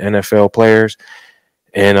NBA and NFL players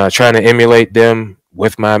and trying to emulate them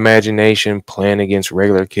with my imagination, playing against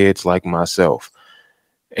regular kids like myself.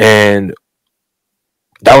 And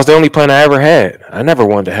that was the only plan I ever had. I never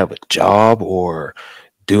wanted to have a job or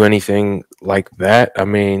do anything like that. I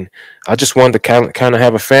mean, I just wanted to kind of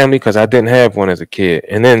have a family because I didn't have one as a kid.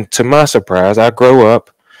 And then to my surprise, I grow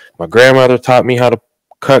up. My grandmother taught me how to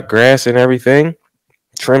cut grass and everything,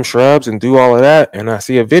 trim shrubs and do all of that. And I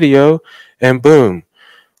see a video and boom,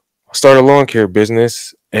 start a lawn care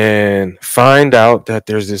business and find out that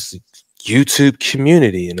there's this YouTube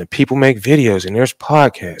community and that people make videos and there's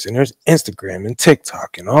podcasts and there's Instagram and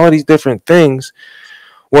TikTok and all these different things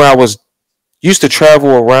where I was used to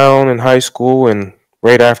travel around in high school and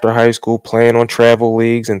right after high school playing on travel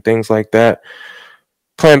leagues and things like that,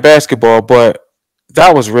 playing basketball, but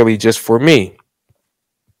that was really just for me.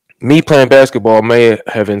 Me playing basketball may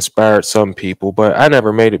have inspired some people, but I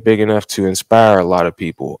never made it big enough to inspire a lot of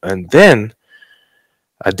people. And then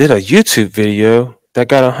I did a YouTube video that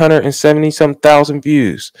got 170 some thousand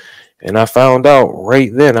views. And I found out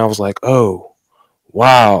right then, I was like, oh,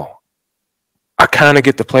 wow, I kind of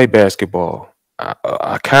get to play basketball.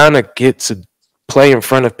 I kind of get to play in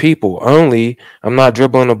front of people, only I'm not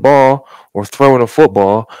dribbling a ball or throwing a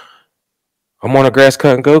football. I'm on a grass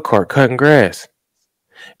cutting go-kart, cutting grass.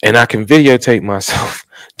 And I can videotape myself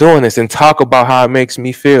doing this and talk about how it makes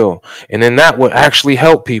me feel. And then that would actually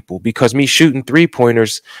help people because me shooting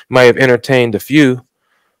 3-pointers might have entertained a few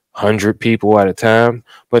 100 people at a time.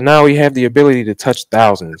 But now we have the ability to touch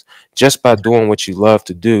thousands just by doing what you love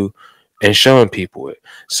to do and showing people it.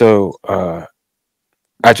 So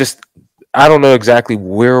I don't know exactly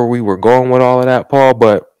where we were going with all of that, Paul,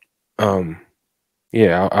 but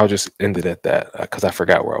yeah, I'll just end it at that because I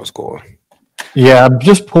forgot where I was going. Yeah, I'm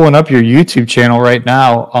just pulling up your YouTube channel right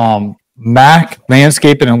now. Mac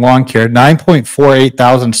Landscaping and Lawn Care, 9.48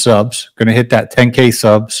 thousand subs. Going to hit that 10K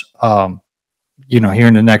subs, here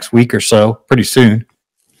in the next week or so, pretty soon.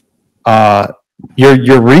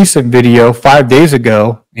 Your recent video 5 days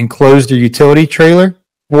ago, enclosed your utility trailer,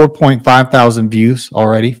 4.5 thousand views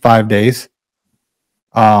already, 5 days.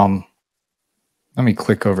 Let me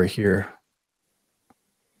click over here.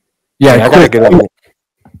 Yeah, I gotta get up.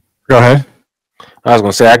 Go ahead. I was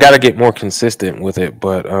gonna say I gotta get more consistent with it,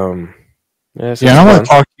 but I'm gonna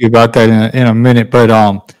talk to you about that in a minute. But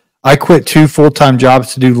I quit 2 full-time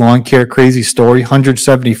jobs to do lawn care. Crazy story.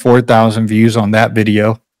 174,000 views on that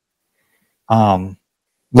video.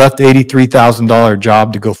 Left $83,000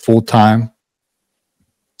 job to go full-time.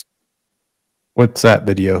 What's that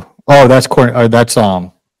video? Oh, that's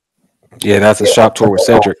yeah, that's a shop tour with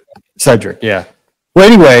Cedric. Cedric, yeah. Well,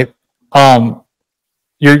 anyway,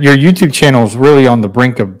 your YouTube channel is really on the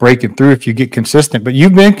brink of breaking through if you get consistent. But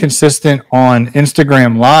you've been consistent on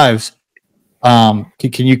Instagram Lives.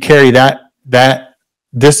 Can you carry that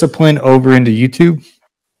discipline over into YouTube?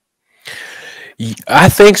 I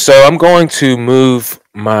think so. I'm going to move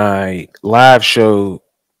my live show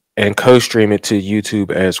and co-stream it to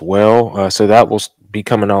YouTube as well. So that will be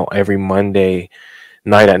coming out every Monday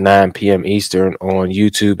night at 9 p.m. Eastern on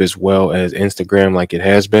YouTube as well as Instagram like it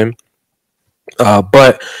has been.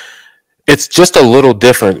 But it's just a little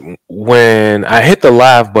different when I hit the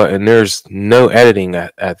live button. There's no editing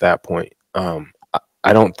at that point. I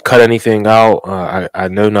don't cut anything out. I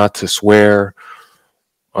know not to swear.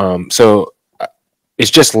 So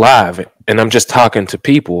it's just live, and I'm just talking to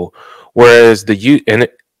people. Whereas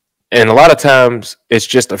and a lot of times it's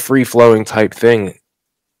just a free flowing type thing.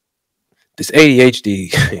 This ADHD,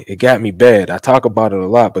 it got me bad. I talk about it a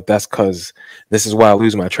lot, but that's because this is why I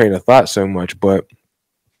lose my train of thought so much. But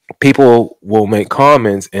people will make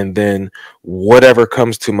comments, and then whatever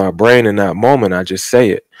comes to my brain in that moment, I just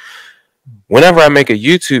say it. Whenever I make a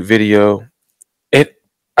YouTube video,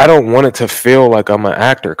 I don't want it to feel like I'm an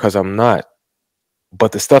actor because I'm not.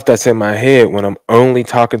 But the stuff that's in my head when I'm only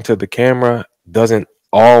talking to the camera doesn't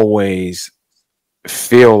always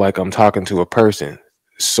feel like I'm talking to a person.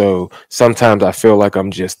 So sometimes I feel like I'm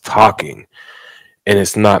just talking and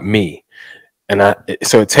it's not me. And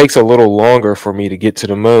so it takes a little longer for me to get to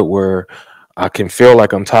the mode where I can feel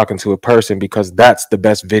like I'm talking to a person, because that's the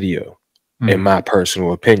best video, in my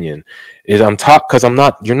personal opinion, is because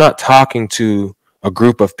you're not talking to a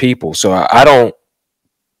group of people. So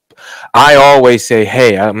I always say,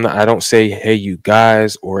 hey, I don't say, hey, you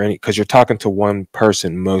guys, because you're talking to one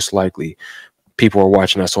person, most likely. People are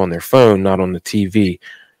watching us on their phone, not on the TV.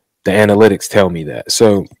 The analytics tell me that.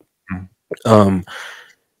 So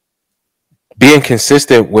being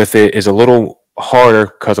consistent with it is a little harder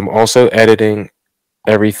because I'm also editing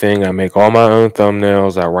everything. I make all my own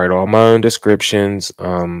thumbnails. I write all my own descriptions.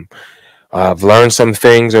 I've learned some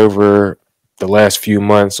things over the last few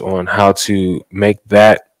months on how to make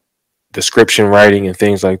that description writing and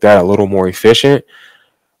things like that a little more efficient.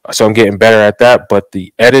 So I'm getting better at that. But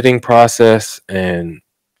the editing process and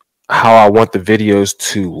how I want the videos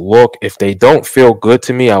to look, if they don't feel good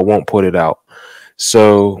to me, I won't put it out.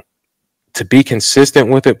 So to be consistent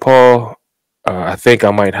with it, Paul, I think I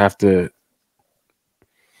might have to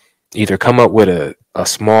either come up with a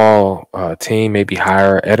small team, maybe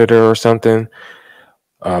hire an editor or something,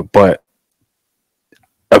 But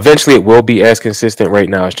eventually it will be as consistent. Right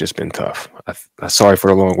now, it's just been tough. I'm sorry for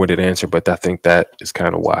the long-winded answer, but I think that is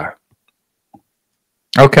kind of why.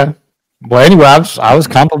 Okay. Well, anyway, I was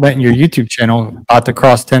complimenting your YouTube channel, about to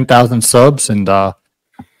cross 10,000 subs, and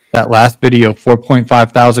that last video,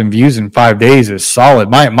 4.5 thousand views in 5 days, is solid.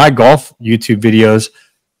 My golf YouTube videos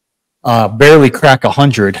barely crack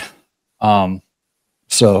 100.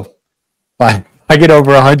 So if I get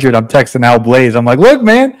over 100, I'm texting Al Blaze. I'm like, look,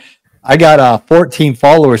 man, I got 14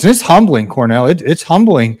 followers, and it's humbling, Cornell. It's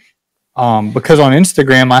humbling because on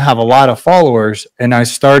Instagram I have a lot of followers, and I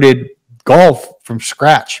started golf from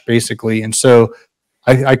scratch basically, and so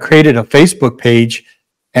I created a Facebook page,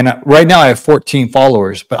 and right now I have 14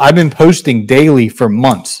 followers, but I've been posting daily for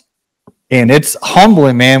months, and it's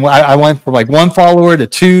humbling, man. I went from like 1 follower to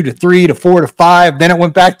 2 to 3 to 4 to 5, then it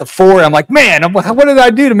went back to 4. I'm like, man, what did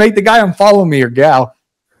I do to make the guy unfollow me or gal?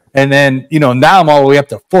 And then, now I'm all the way up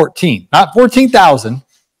to 14, not 14,000,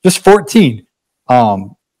 just 14. But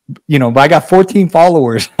I got 14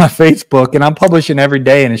 followers on Facebook, and I'm publishing every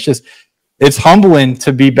day, and it's humbling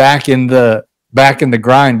to be back in the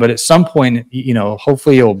grind. But at some point,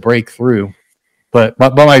 hopefully it'll break through. But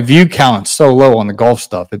my view count is so low on the golf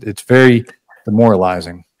stuff. It's very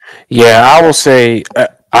demoralizing. Yeah, I will say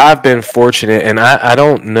I've been fortunate, and I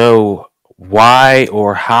don't know why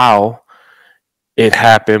or how it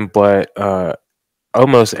happened, but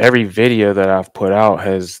almost every video that I've put out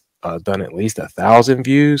has done at least 1,000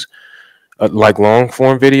 views, like long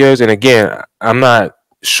form videos. And again, I'm not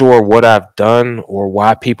sure what I've done or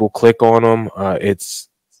why people click on them.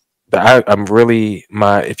 I'm really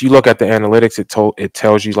if you look at the analytics, it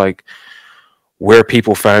tells you like where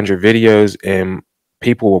people find your videos, and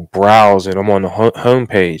people will browse, and I'm on the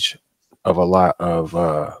homepage of a lot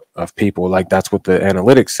of people. Like that's what the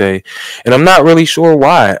analytics say, and I'm not really sure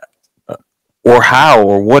why or how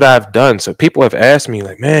or what I've done. So people have asked me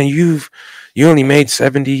like, man, you only made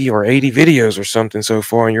 70 or 80 videos or something so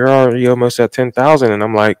far, and you're already almost at 10,000. And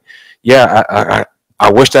I'm like, yeah,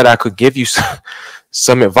 I wish that I could give you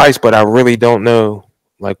some advice, but I really don't know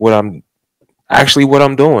like what I'm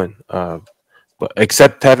doing. But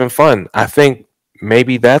except having fun. I think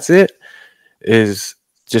maybe that's it, is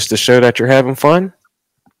just to show that you're having fun.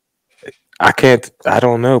 I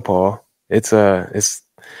don't know, Paul. It's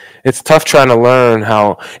tough trying to learn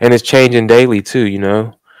how, and it's changing daily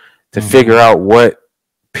too, to figure out what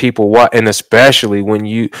people want, and especially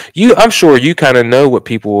when I'm sure you kind of know what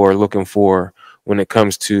people are looking for when it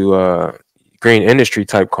comes to green industry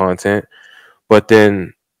type content, but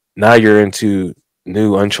then now you're into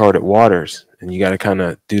new uncharted waters, and you got to kind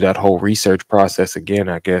of do that whole research process again,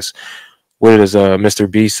 I guess. What does Mr.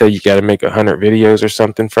 B say? You got to make 100 videos or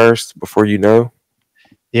something first before you know?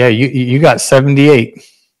 Yeah, you got 78.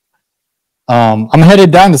 I'm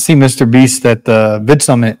headed down to see Mr. Beast at the Vid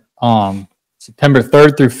Summit September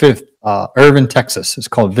 3rd through 5th, Irving, Texas. It's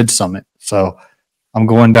called Vid Summit. So I'm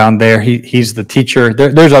going down there. He's the teacher.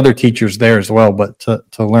 There's other teachers there as well, but to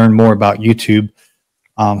learn more about YouTube.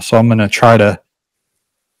 So I'm going to try to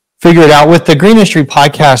figure it out. With the Green Industry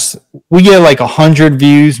podcast, we get like 100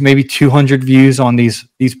 views, maybe 200 views on these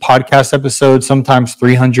podcast episodes, sometimes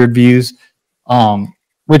 300 views,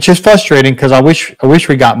 which is frustrating because I wish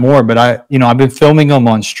we got more. But I've been filming them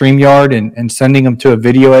on StreamYard and sending them to a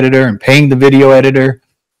video editor and paying the video editor,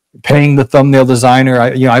 paying the thumbnail designer.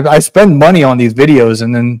 I spend money on these videos,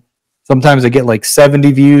 and then sometimes I get like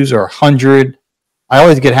 70 views or 100. I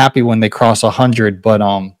always get happy when they cross 100, but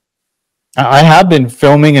I have been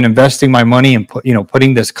filming and investing my money and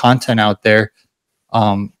putting this content out there,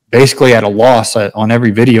 basically at a loss on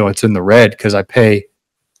every video. It's in the red because I pay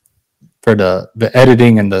for the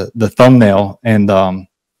editing and the thumbnail. And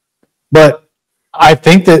but I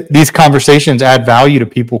think that these conversations add value to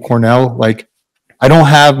people, Cornell. Like, I don't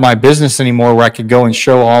have my business anymore where I could go and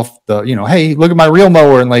show off hey, look at my reel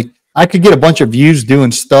mower, and like I could get a bunch of views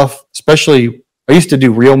doing stuff. Especially, I used to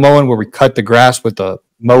do reel mowing where we cut the grass with a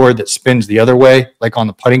mower that spins the other way, like on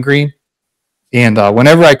the putting green. And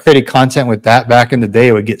whenever I created content with that back in the day,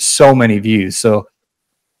 it would get so many views. So,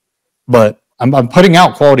 but I'm putting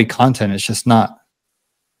out quality content. It's just not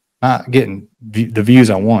getting the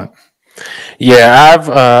views I want. Yeah,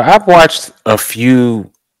 I've watched a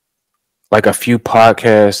few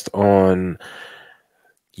podcasts on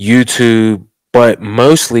YouTube, but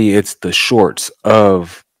mostly it's the shorts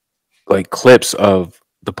of like clips of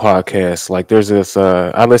the podcast. Like there's this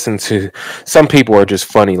I listen to, some people are just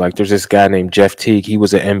funny. Like there's this guy named Jeff Teague. He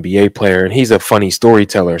was an NBA player, and he's a funny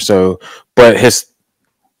storyteller. So, but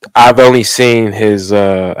I've only seen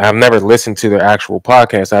I've never listened to their actual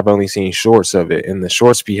podcast. I've only seen shorts of it, and the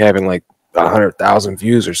shorts be having like 100,000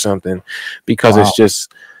 views or something, because Wow.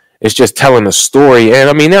 it's just telling a story. And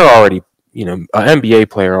I mean, they're already, an NBA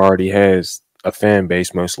player already has a fan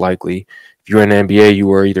base, most likely. If you're in the NBA, you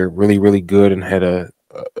were either really, really good and had a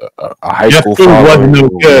high Jeff school Teague wasn't following no or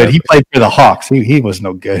good. whatever. He played for the Hawks. He was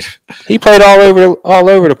no good. He played all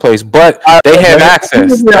over the place, but they have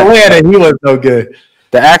access. Atlanta, he was no good.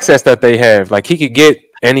 The access that they have, like he could get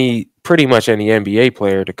pretty much any NBA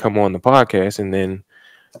player to come on the podcast, and then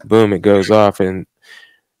boom, it goes off, and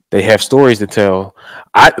they have stories to tell.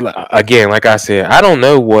 Again, like I said, I don't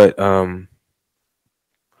know what,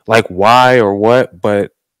 like why or what,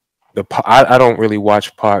 but I don't really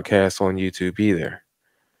watch podcasts on YouTube either.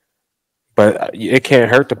 But it can't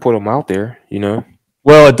hurt to put them out there,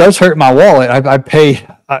 Well, it does hurt my wallet. I pay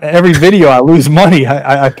every video. I lose money.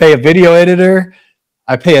 I pay a video editor.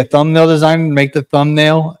 I pay a thumbnail designer to make the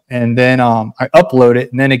thumbnail, and then I upload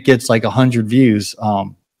it, and then it gets like 100 views,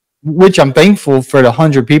 which I'm thankful for the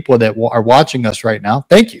 100 people that are watching us right now.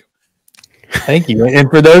 Thank you. Thank you. And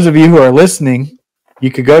for those of you who are listening,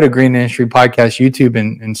 you could go to Green Industry Podcast YouTube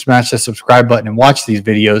and smash the subscribe button and watch these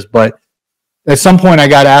videos. But at some point, I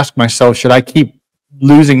got to ask myself, should I keep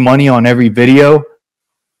losing money on every video?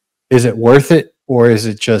 Is it worth it, or is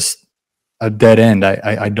it just a dead end?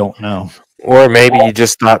 I don't know. Or maybe you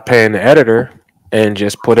just stop paying the editor and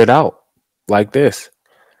just put it out like this.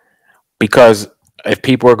 Because if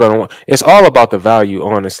people are going to, it's all about the value,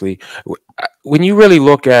 honestly. When you really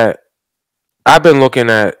look at, I've been looking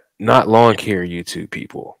at not lawn care YouTube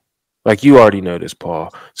people. Like you already know this,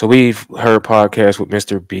 Paul. So we've heard podcasts with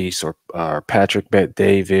Mr. Beast or Patrick Bet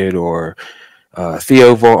David or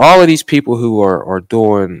Theo Vaughn, all of these people who are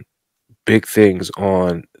doing big things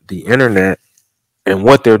on the internet and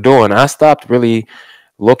what they're doing. I stopped really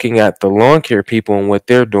looking at the lawn care people and what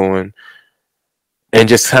they're doing and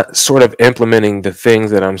just sort of implementing the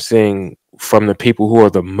things that I'm seeing from the people who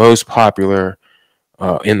are the most popular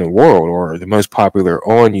in the world or the most popular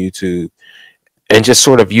on YouTube, and just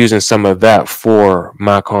sort of using some of that for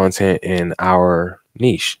my content in our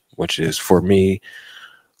niche, which is for me,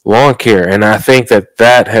 lawn care. And I think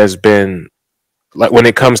that has been, like, when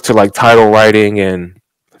it comes to like title writing and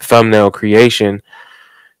thumbnail creation,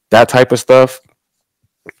 that type of stuff,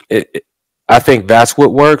 I think that's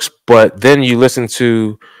what works. But then you listen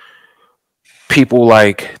to people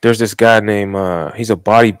like, there's this guy named, he's a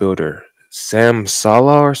bodybuilder, Sam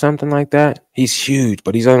Sala or something like that. He's huge,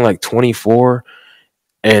 but he's only like 24,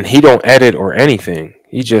 and he don't edit or anything.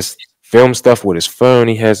 He just films stuff with his phone.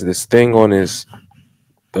 He has this thing on his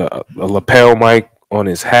a lapel mic on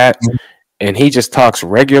his hat, and he just talks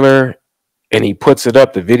regular, and he puts it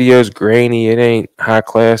up. The video's grainy. It ain't high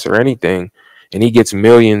class or anything, and he gets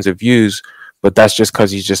millions of views, but that's just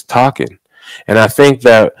because he's just talking. And I think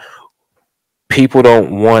that people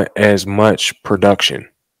don't want as much production.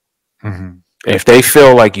 Mm-hmm. If they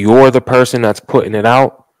feel like you're the person that's putting it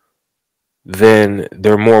out, then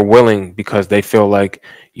they're more willing because they feel like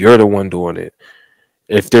you're the one doing it.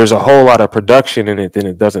 If there's a whole lot of production in it, then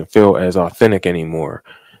it doesn't feel as authentic anymore.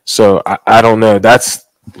 So I don't know. That's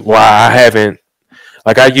why I haven't,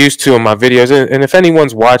 like I used to in my videos. And if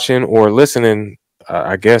anyone's watching or listening,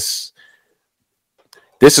 I guess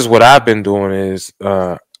this is what I've been doing is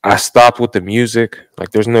I stopped with the music. Like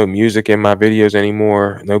there's no music in my videos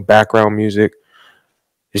anymore, no background music.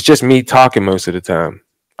 It's just me talking most of the time.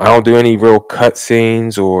 I don't do any real cut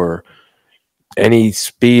scenes or any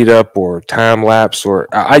speed up or time lapse. Or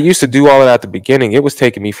I used to do all of that at the beginning. It was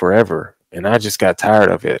taking me forever, and I just got tired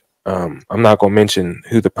of it. I'm not gonna mention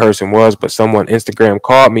who the person was, but someone Instagram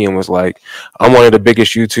called me and was like, "I'm one of the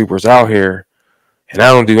biggest YouTubers out here, and I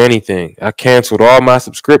don't do anything. I canceled all my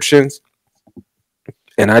subscriptions,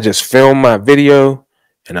 and I just film my video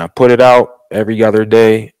and I put it out every other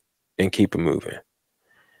day and keep it moving."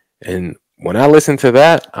 And when I listened to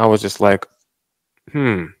that, I was just like,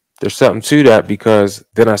 there's something to that, because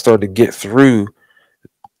then I started to get through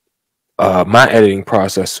my editing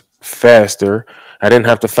process faster. I didn't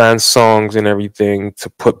have to find songs and everything to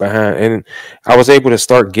put behind, and I was able to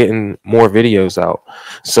start getting more videos out.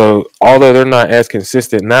 So although they're not as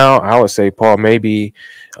consistent now, I would say, Paul, maybe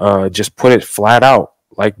just put it flat out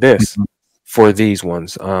like this for these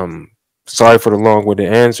ones. Sorry for the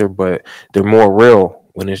long-winded answer, but they're more real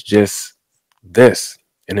when it's just this,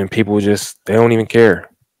 and then people they don't even care.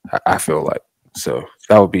 I feel like. So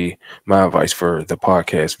that would be my advice for the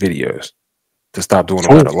podcast videos, to stop doing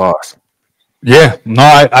them at a loss. Yeah, no,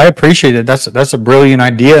 I appreciate it. That's a brilliant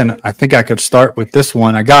idea, and I think I could start with this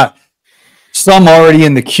one. I got some already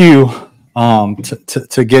in the queue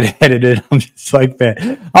to get edited. I'm just like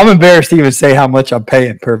that. I'm embarrassed to even say how much I'm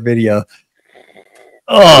paying per video.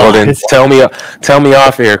 Well, Oh, then tell me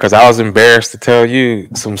off here, because I was embarrassed to tell you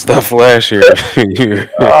some stuff last year.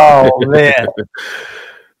 oh man.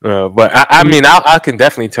 But I mean, I can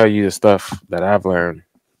definitely tell you the stuff that I've learned.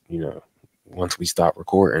 Once we stop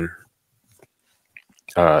recording,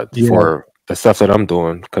 Yeah. for the stuff that I'm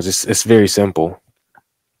doing, because it's very simple.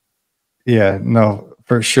 Yeah, no,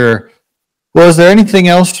 for sure. Well, is there anything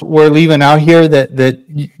else we're leaving out here that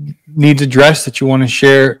needs addressed that you want to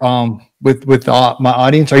share with my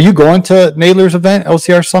audience? Are you going to Naylor's event,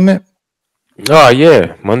 LCR Summit? Oh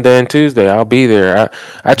yeah, Monday and Tuesday I'll be there.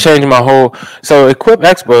 I changed my whole. So Equip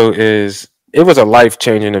Expo it was a life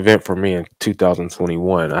changing event for me in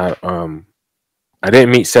 2021. I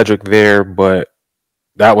didn't meet Cedric there, but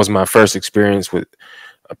that was my first experience with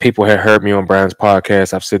people had heard me on Brian's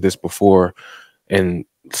podcast. I've said this before, and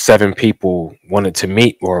 7 people wanted to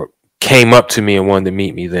meet or came up to me and wanted to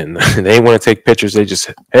meet me. Then they didn't want to take pictures. They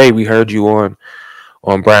just, hey, we heard you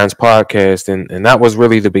on Brian's podcast, and that was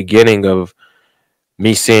really the beginning of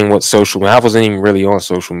me seeing what I wasn't even really on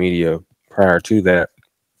social media prior to that,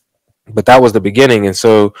 but that was the beginning. And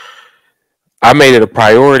so I made it a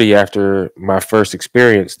priority after my first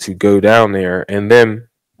experience to go down there. And then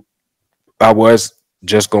I was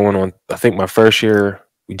just going on, I think my first year,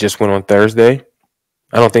 we just went on Thursday.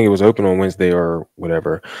 I don't think it was open on Wednesday or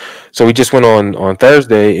whatever. So we just went on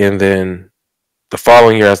Thursday, and then the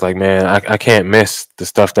following year I was like, man, I can't miss the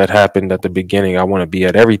stuff that happened at the beginning. I want to be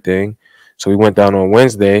at everything. So we went down on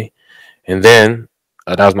Wednesday, and then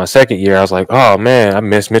that was my second year. I was like, oh man, I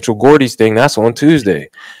missed Mitchell Gordy's thing. That's on Tuesday.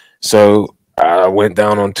 So I went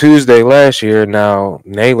down on Tuesday last year. Now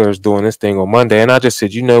Naylor's doing this thing on Monday, and I just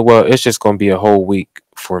said, you know what? It's just gonna be a whole week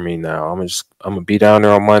for me now. I'm gonna be down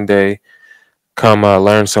there on Monday, come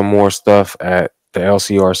learn some more stuff at the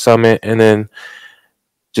LCR Summit, and then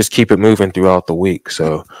just keep it moving throughout the week.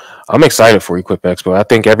 So I'm excited for Equip Expo. I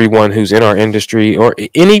think everyone who's in our industry, and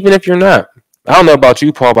even if you're not, I don't know about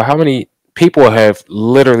you, Paul, but how many people have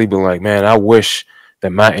literally been like, man, I wish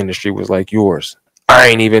that my industry was like yours. I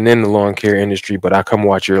ain't even in the lawn care industry, but I come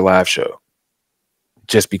watch your live show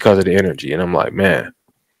just because of the energy. And I'm like, man.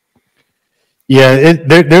 Yeah,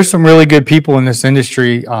 there's some really good people in this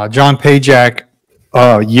industry. John Pajak,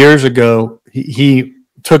 years ago, he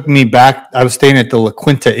took me back. I was staying at the La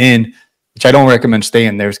Quinta Inn, which I don't recommend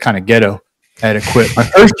staying there. It's kind of ghetto at Equip. My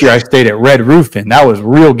first year, I stayed at Red Roof Inn. That was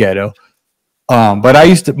real ghetto.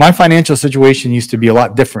 But my financial situation used to be a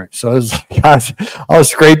lot different. So I was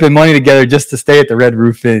scraping money together just to stay at the Red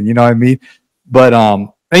Roof Inn. You know what I mean? But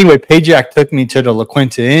anyway, Pajak took me to the La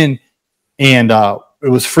Quinta Inn, and it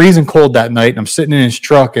was freezing cold that night. And I'm sitting in his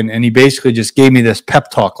truck, and he basically just gave me this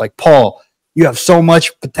pep talk, like, Paul, you have so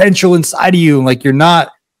much potential inside of you. And like, you're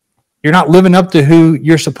not living up to who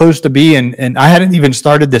you're supposed to be. And I hadn't even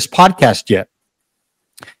started this podcast yet,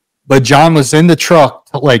 but John was in the truck,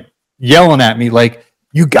 like yelling at me, like,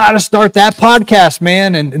 you got to start that podcast,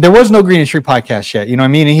 man. And there was no Green and Street podcast yet. You know what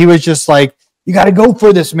I mean? And he was just like, you got to go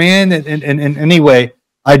for this, man. And anyway,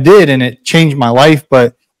 I did, and it changed my life.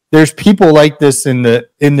 But there's people like this in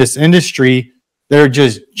this industry. They're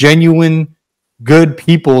just genuine, good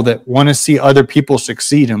people that want to see other people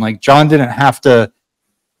succeed. And like, John didn't have to,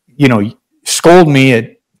 scold me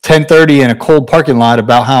at 10:30 in a cold parking lot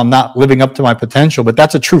about how I'm not living up to my potential. But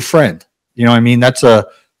that's a true friend. You know what I mean? That's a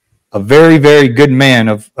very, very good man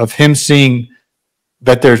of him seeing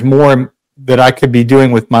that there's more that I could be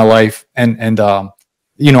doing with my life. And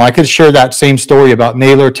I could share that same story about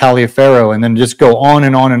Naylor Taliaferro, and then just go on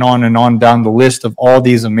and on and on and on down the list of all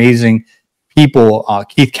these amazing people.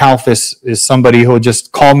 Keith Kalfas is somebody who will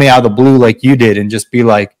just call me out of the blue like you did and just be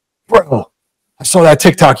like, bro, I saw that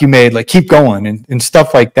TikTok you made, like, keep going, and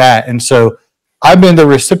stuff like that. And so I've been the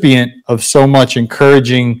recipient of so much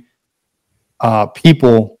encouraging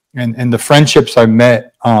people and the friendships I've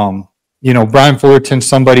met. Brian Fullerton's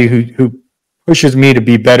somebody who pushes me to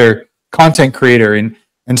be better content creator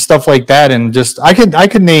and stuff like that. And just I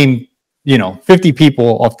could name 50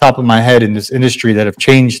 people off the top of my head in this industry that have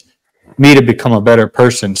changed me to become a better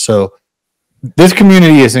person. So this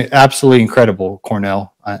community is absolutely incredible,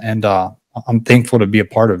 Cornell, and I'm thankful to be a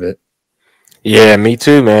part of it. Yeah, me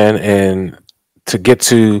too, man. And to get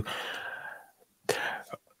to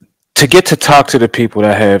talk to the people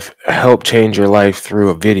that have helped change your life through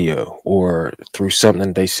a video or through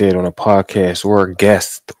something they said on a podcast or a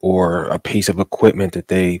guest or a piece of equipment that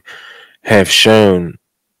they have shown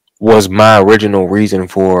was my original reason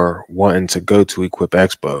for wanting to go to Equip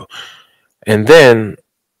Expo. And then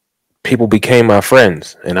people became my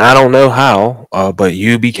friends, and I don't know how, but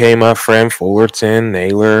you became my friend. Fullerton,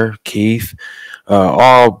 Naylor, Keith,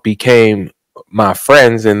 all became my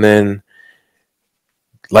friends. And then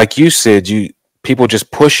like you said, people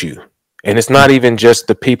just push you. And it's not even just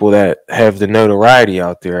the people that have the notoriety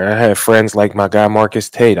out there. I have friends like my guy Marcus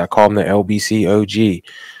Tate. I call him the LBC OG,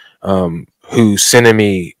 who sending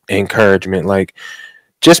me encouragement. Like,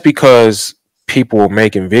 just because people are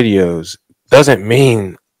making videos doesn't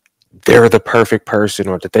mean they're the perfect person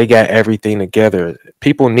or that they got everything together.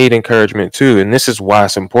 People need encouragement too. And this is why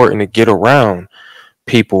it's important to get around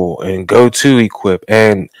people and go to Equip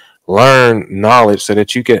and learn knowledge so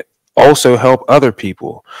that you can also help other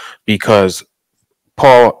people. Because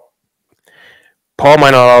Paul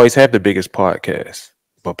might not always have the biggest podcast,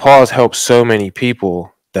 but Paul's helped so many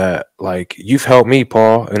people that, like, you've helped me,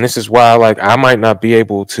 Paul. And this is why, like, I might not be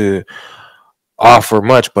able to offer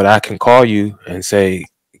much, but I can call you and say,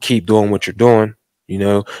 keep doing what you're doing, you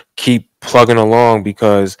know, keep plugging along,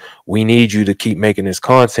 because we need you to keep making this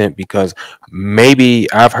content, because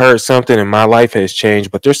maybe I've heard something and my life has changed,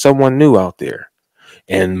 but there's someone new out there.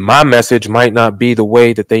 And my message might not be the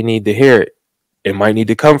way that they need to hear it. It might need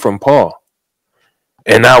to come from Paul.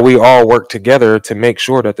 And now we all work together to make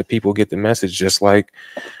sure that the people get the message, just like,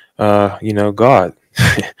 God.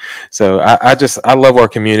 So I love our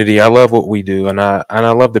community. I love what we do. And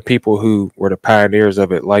I love the people who were the pioneers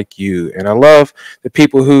of it, like you. And I love the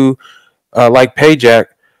people who, like Payjack,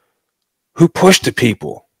 who push the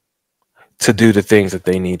people to do the things that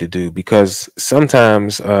they need to do, because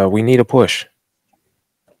sometimes we need a push.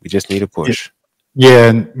 We just need a push. Yeah,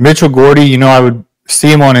 and Mitchell Gordy, I would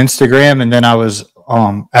see him on Instagram, and then I was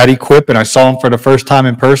at Equip, and I saw him for the first time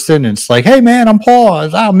in person, and it's like, hey, man, I'm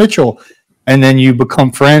Paul. I'm Mitchell. And then you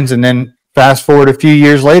become friends, and then fast forward a few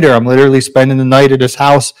years later, I'm literally spending the night at his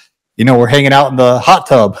house. We're hanging out in the hot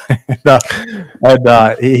tub,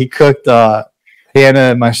 and he cooked Hannah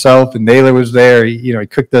and myself, and Naylor was there. He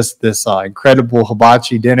cooked us this incredible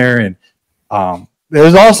hibachi dinner, and it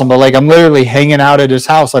was awesome. But like, I'm literally hanging out at his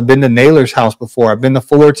house. I've been to Naylor's house before. I've been to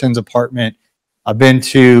Fullerton's apartment. I've been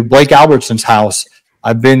to Blake Albertson's house.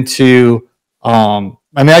 I've been to, I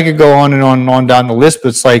could go on and on and on down the list, but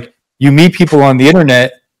it's like, you meet people on the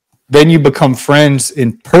internet, then you become friends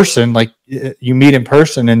in person. Like, you meet in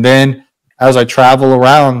person. And then as I travel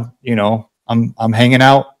around, I'm hanging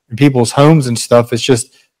out in people's homes and stuff.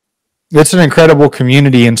 It's an incredible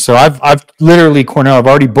community. And so I've literally, Cornell, I've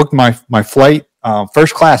already booked my flight.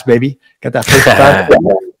 First class, baby. Got that first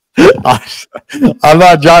class. I'm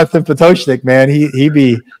not Jonathan Potoshnik, man. He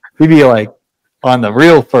be like on the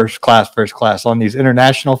real first class on these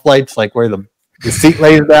international flights, like where the seat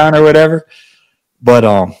lays down or whatever. But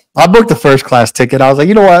I booked the first class ticket. I was like,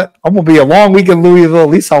 you know what? I'm gonna be a long week in Louisville. At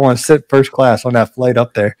least I want to sit first class on that flight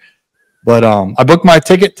up there. But I booked my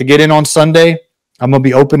ticket to get in on Sunday. I'm gonna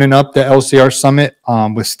be opening up the LCR Summit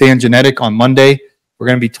with Stan Genetic on Monday. We're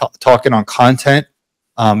going to be talking on content.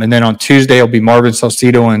 And then on Tuesday, it'll be Marvin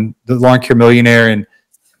Salcido and the Lawn Care Millionaire and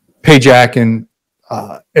Payjack and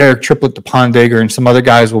Eric Triplett de Pondegger and some other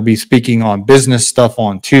guys will be speaking on business stuff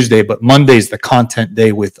on Tuesday. But Monday's the content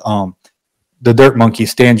day with the Dirt Monkey,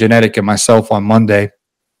 Stan Genetic, and myself on Monday.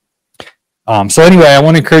 So anyway, I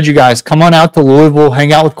want to encourage you guys, come on out to Louisville,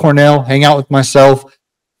 hang out with Cornell, hang out with myself,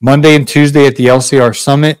 Monday and Tuesday at the LCR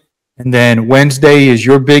Summit. And then Wednesday is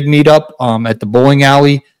your big meetup at the bowling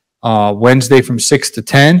alley, Wednesday from 6 to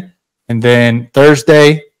 10. And then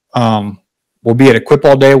Thursday, we'll be at Equip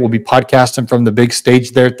all day. We'll be podcasting from the big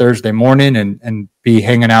stage there Thursday morning and be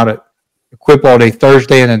hanging out at Equip all day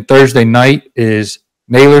Thursday. And then Thursday night is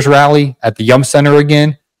Naylor's Rally at the Yum Center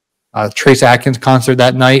again. Trace Atkins concert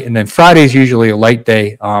that night. And then Friday is usually a light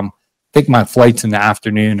day. I think my flight's in the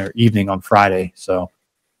afternoon or evening on Friday. So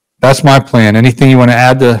that's my plan. Anything you want to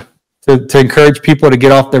add to encourage people to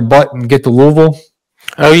get off their butt and get to Louisville?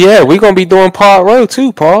 Oh, yeah. We're going to be doing Pod Row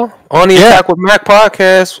too, Paul. On the Attack with Mac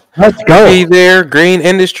podcast. Let's go. Be there. Green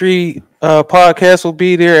Industry podcast will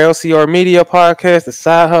be there. LCR Media podcast, the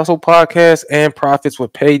Side Hustle podcast, and Profits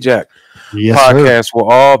with Payjack podcast will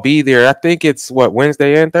all be there. I think it's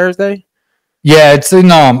Wednesday and Thursday? Yeah, it's in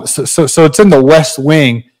so it's in the West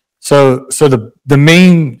Wing. So the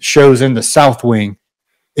main show's in the South Wing.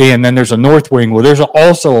 And then there's a North Wing. Well, there's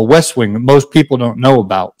also a West Wing that most people don't know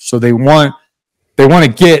about. So they want to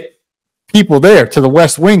get people there to the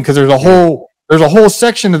West Wing because there's a whole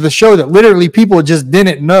section of the show that literally people just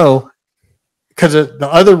didn't know because the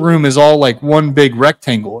other room is all like one big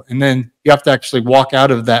rectangle. And then you have to actually walk out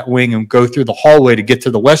of that wing and go through the hallway to get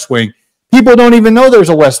to the West Wing. People don't even know there's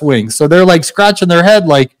a West Wing. So they're like scratching their head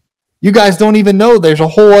like, you guys don't even know there's a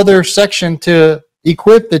whole other section to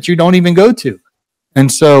Equip that you don't even go to. And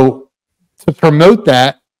so to promote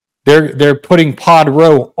that, they're putting Pod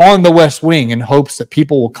Row on the West Wing in hopes that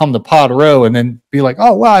people will come to Pod Row and then be like,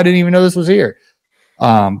 oh, wow, I didn't even know this was here.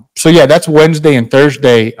 So yeah, that's Wednesday and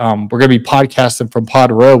Thursday. We're going to be podcasting from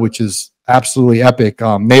Pod Row, which is absolutely epic.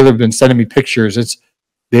 Naylor been sending me pictures. It's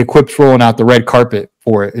the Equip's rolling out the red carpet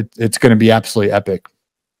for it. It's going to be absolutely epic.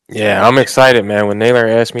 Yeah, I'm excited, man. When Naylor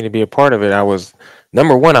asked me to be a part of it, I was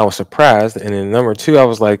number one, I was surprised, and then number two, I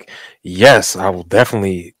was like, yes, I will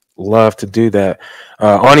definitely love to do that.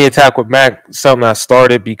 On the Attack with Mac, something I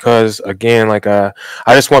started because again, like I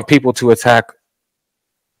just want people to attack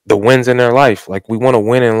the wins in their life. Like we want to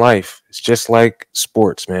win in life. It's just like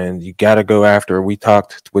sports, man. You got to go after. We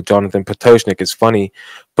talked with Jonathan Potoshnik. It's funny.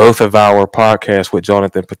 Both of our podcasts with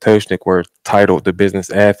Jonathan Potoshnik were titled The Business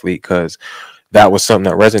Athlete because that was something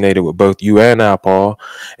that resonated with both you and I, Paul.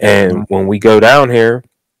 And when we go down here,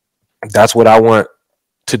 that's what I want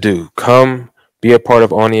to do. Come be a part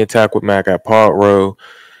of On the Attack with Mac at Pod Row.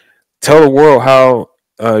 Tell the world how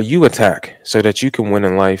you attack so that you can win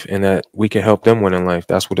in life and that we can help them win in life.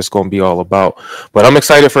 That's what it's going to be all about. But I'm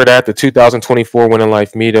excited for that. The 2024 Win in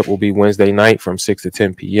Life meetup will be Wednesday night from 6 to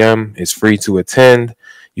 10 p.m. It's free to attend.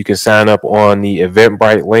 You can sign up on the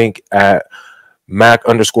Eventbrite link at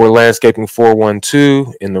Mac_landscaping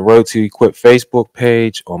 412 in the Road to Equip Facebook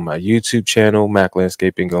page, on my YouTube channel, Mac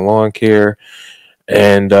Landscaping and Lawn Care.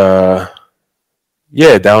 And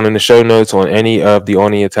yeah, down in the show notes on any of the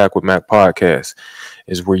On the Attack with Mac podcasts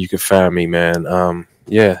is where you can find me, man.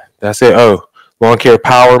 Yeah, that's it. Oh, Lawn Care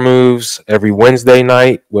Power Moves every Wednesday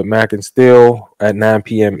night with Mac and Steel at 9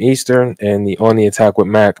 p.m. Eastern. And the On the Attack with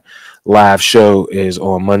Mac live show is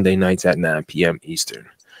on Monday nights at 9 p.m. Eastern.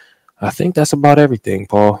 I think that's about everything,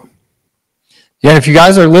 Paul. Yeah, if you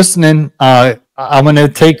guys are listening, I'm going to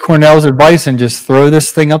take Cornell's advice and just throw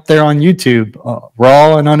this thing up there on YouTube,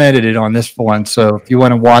 raw and unedited on this one. So if you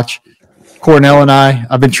want to watch Cornell and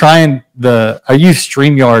I've been trying I use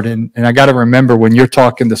StreamYard, and I got to remember when you're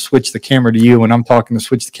talking to switch the camera to you, when I'm talking to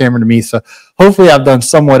switch the camera to me. So hopefully I've done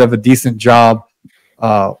somewhat of a decent job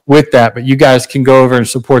with that. But you guys can go over and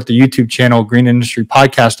support the YouTube channel, Green Industry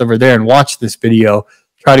Podcast, over there and watch this video.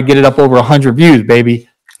 Try to get it up over 100 views, baby.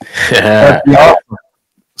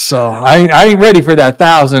 So I ain't ready for that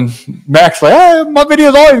 1,000. Max like, hey, my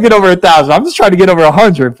videos always get over 1,000. I'm just trying to get over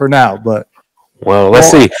 100 for now. But well,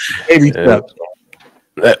 let's see. Baby steps.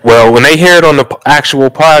 Well, when they hear it on the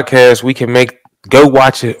actual podcast, we can go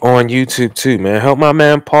watch it on YouTube too, man. Help my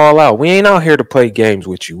man Paul out. We ain't out here to play games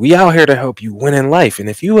with you. We out here to help you win in life. And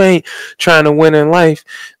if you ain't trying to win in life,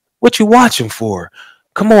 what you watching for?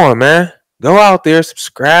 Come on, man. Go out there,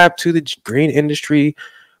 subscribe to the Green Industry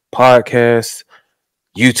Podcast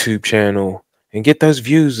YouTube channel, and get those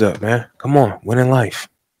views up, man. Come on, win in life.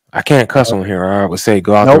 I can't cuss on here. I would say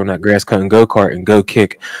go out there on that grass cutting go-kart and go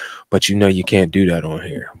kick, but you know you can't do that on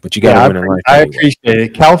here. But you got to win in life. I appreciate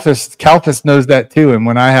it. Kalfas knows that too, and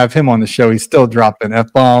when I have him on the show, he's still dropping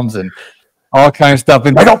F-bombs and all kinds of stuff.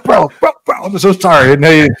 And like, oh, bro, I'm so sorry.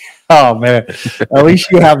 Oh, man. At least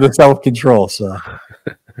you have the self-control, so.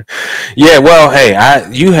 Yeah, well, hey,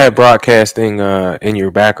 you had broadcasting in your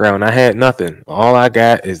background. I had nothing. All I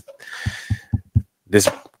got is this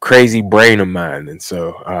crazy brain of mine, and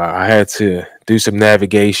so I had to do some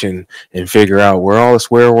navigation and figure out where all the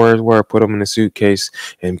swear words were, put them in the suitcase,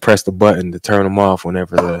 and press the button to turn them off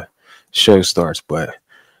whenever the show starts. But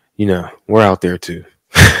you know, we're out there too.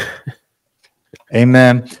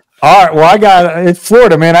 Amen. All right, well, it's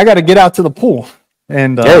Florida, man. I got to get out to the pool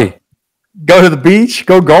and go to the beach,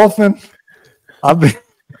 go golfing. I've been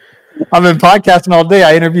podcasting all day.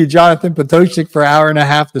 I interviewed Jonathan Potoshnik for an hour and a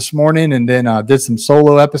half this morning, and then did some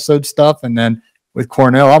solo episode stuff. And then with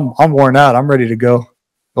Cornell, I'm worn out. I'm ready to go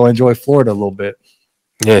enjoy Florida a little bit.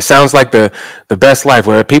 Yeah, it sounds like the best life.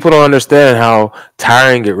 Where people don't understand how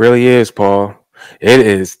tiring it really is, Paul. It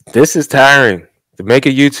is. This is tiring to make a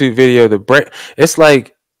YouTube video. It's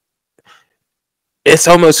like. It's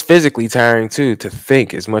almost physically tiring, too, to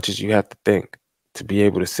think as much as you have to think, to be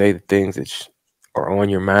able to say the things that are on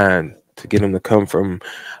your mind, to get them to come from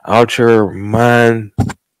out your mind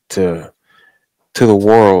to the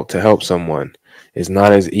world to help someone is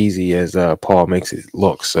not as easy as Paul makes it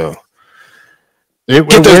look. So get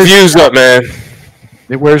those views up, man.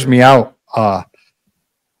 It wears me out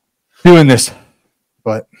doing this,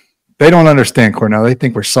 but they don't understand, Cornell. They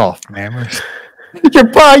think we're soft, man.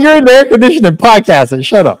 You're in the air conditioning podcasting.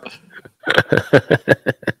 Shut up.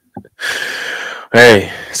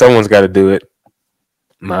 Hey, someone's got to do it.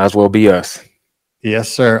 Might as well be us. Yes,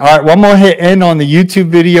 sir. All right. Well, I'm going to hit end on the YouTube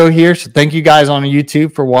video here. So thank you guys on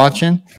YouTube for watching.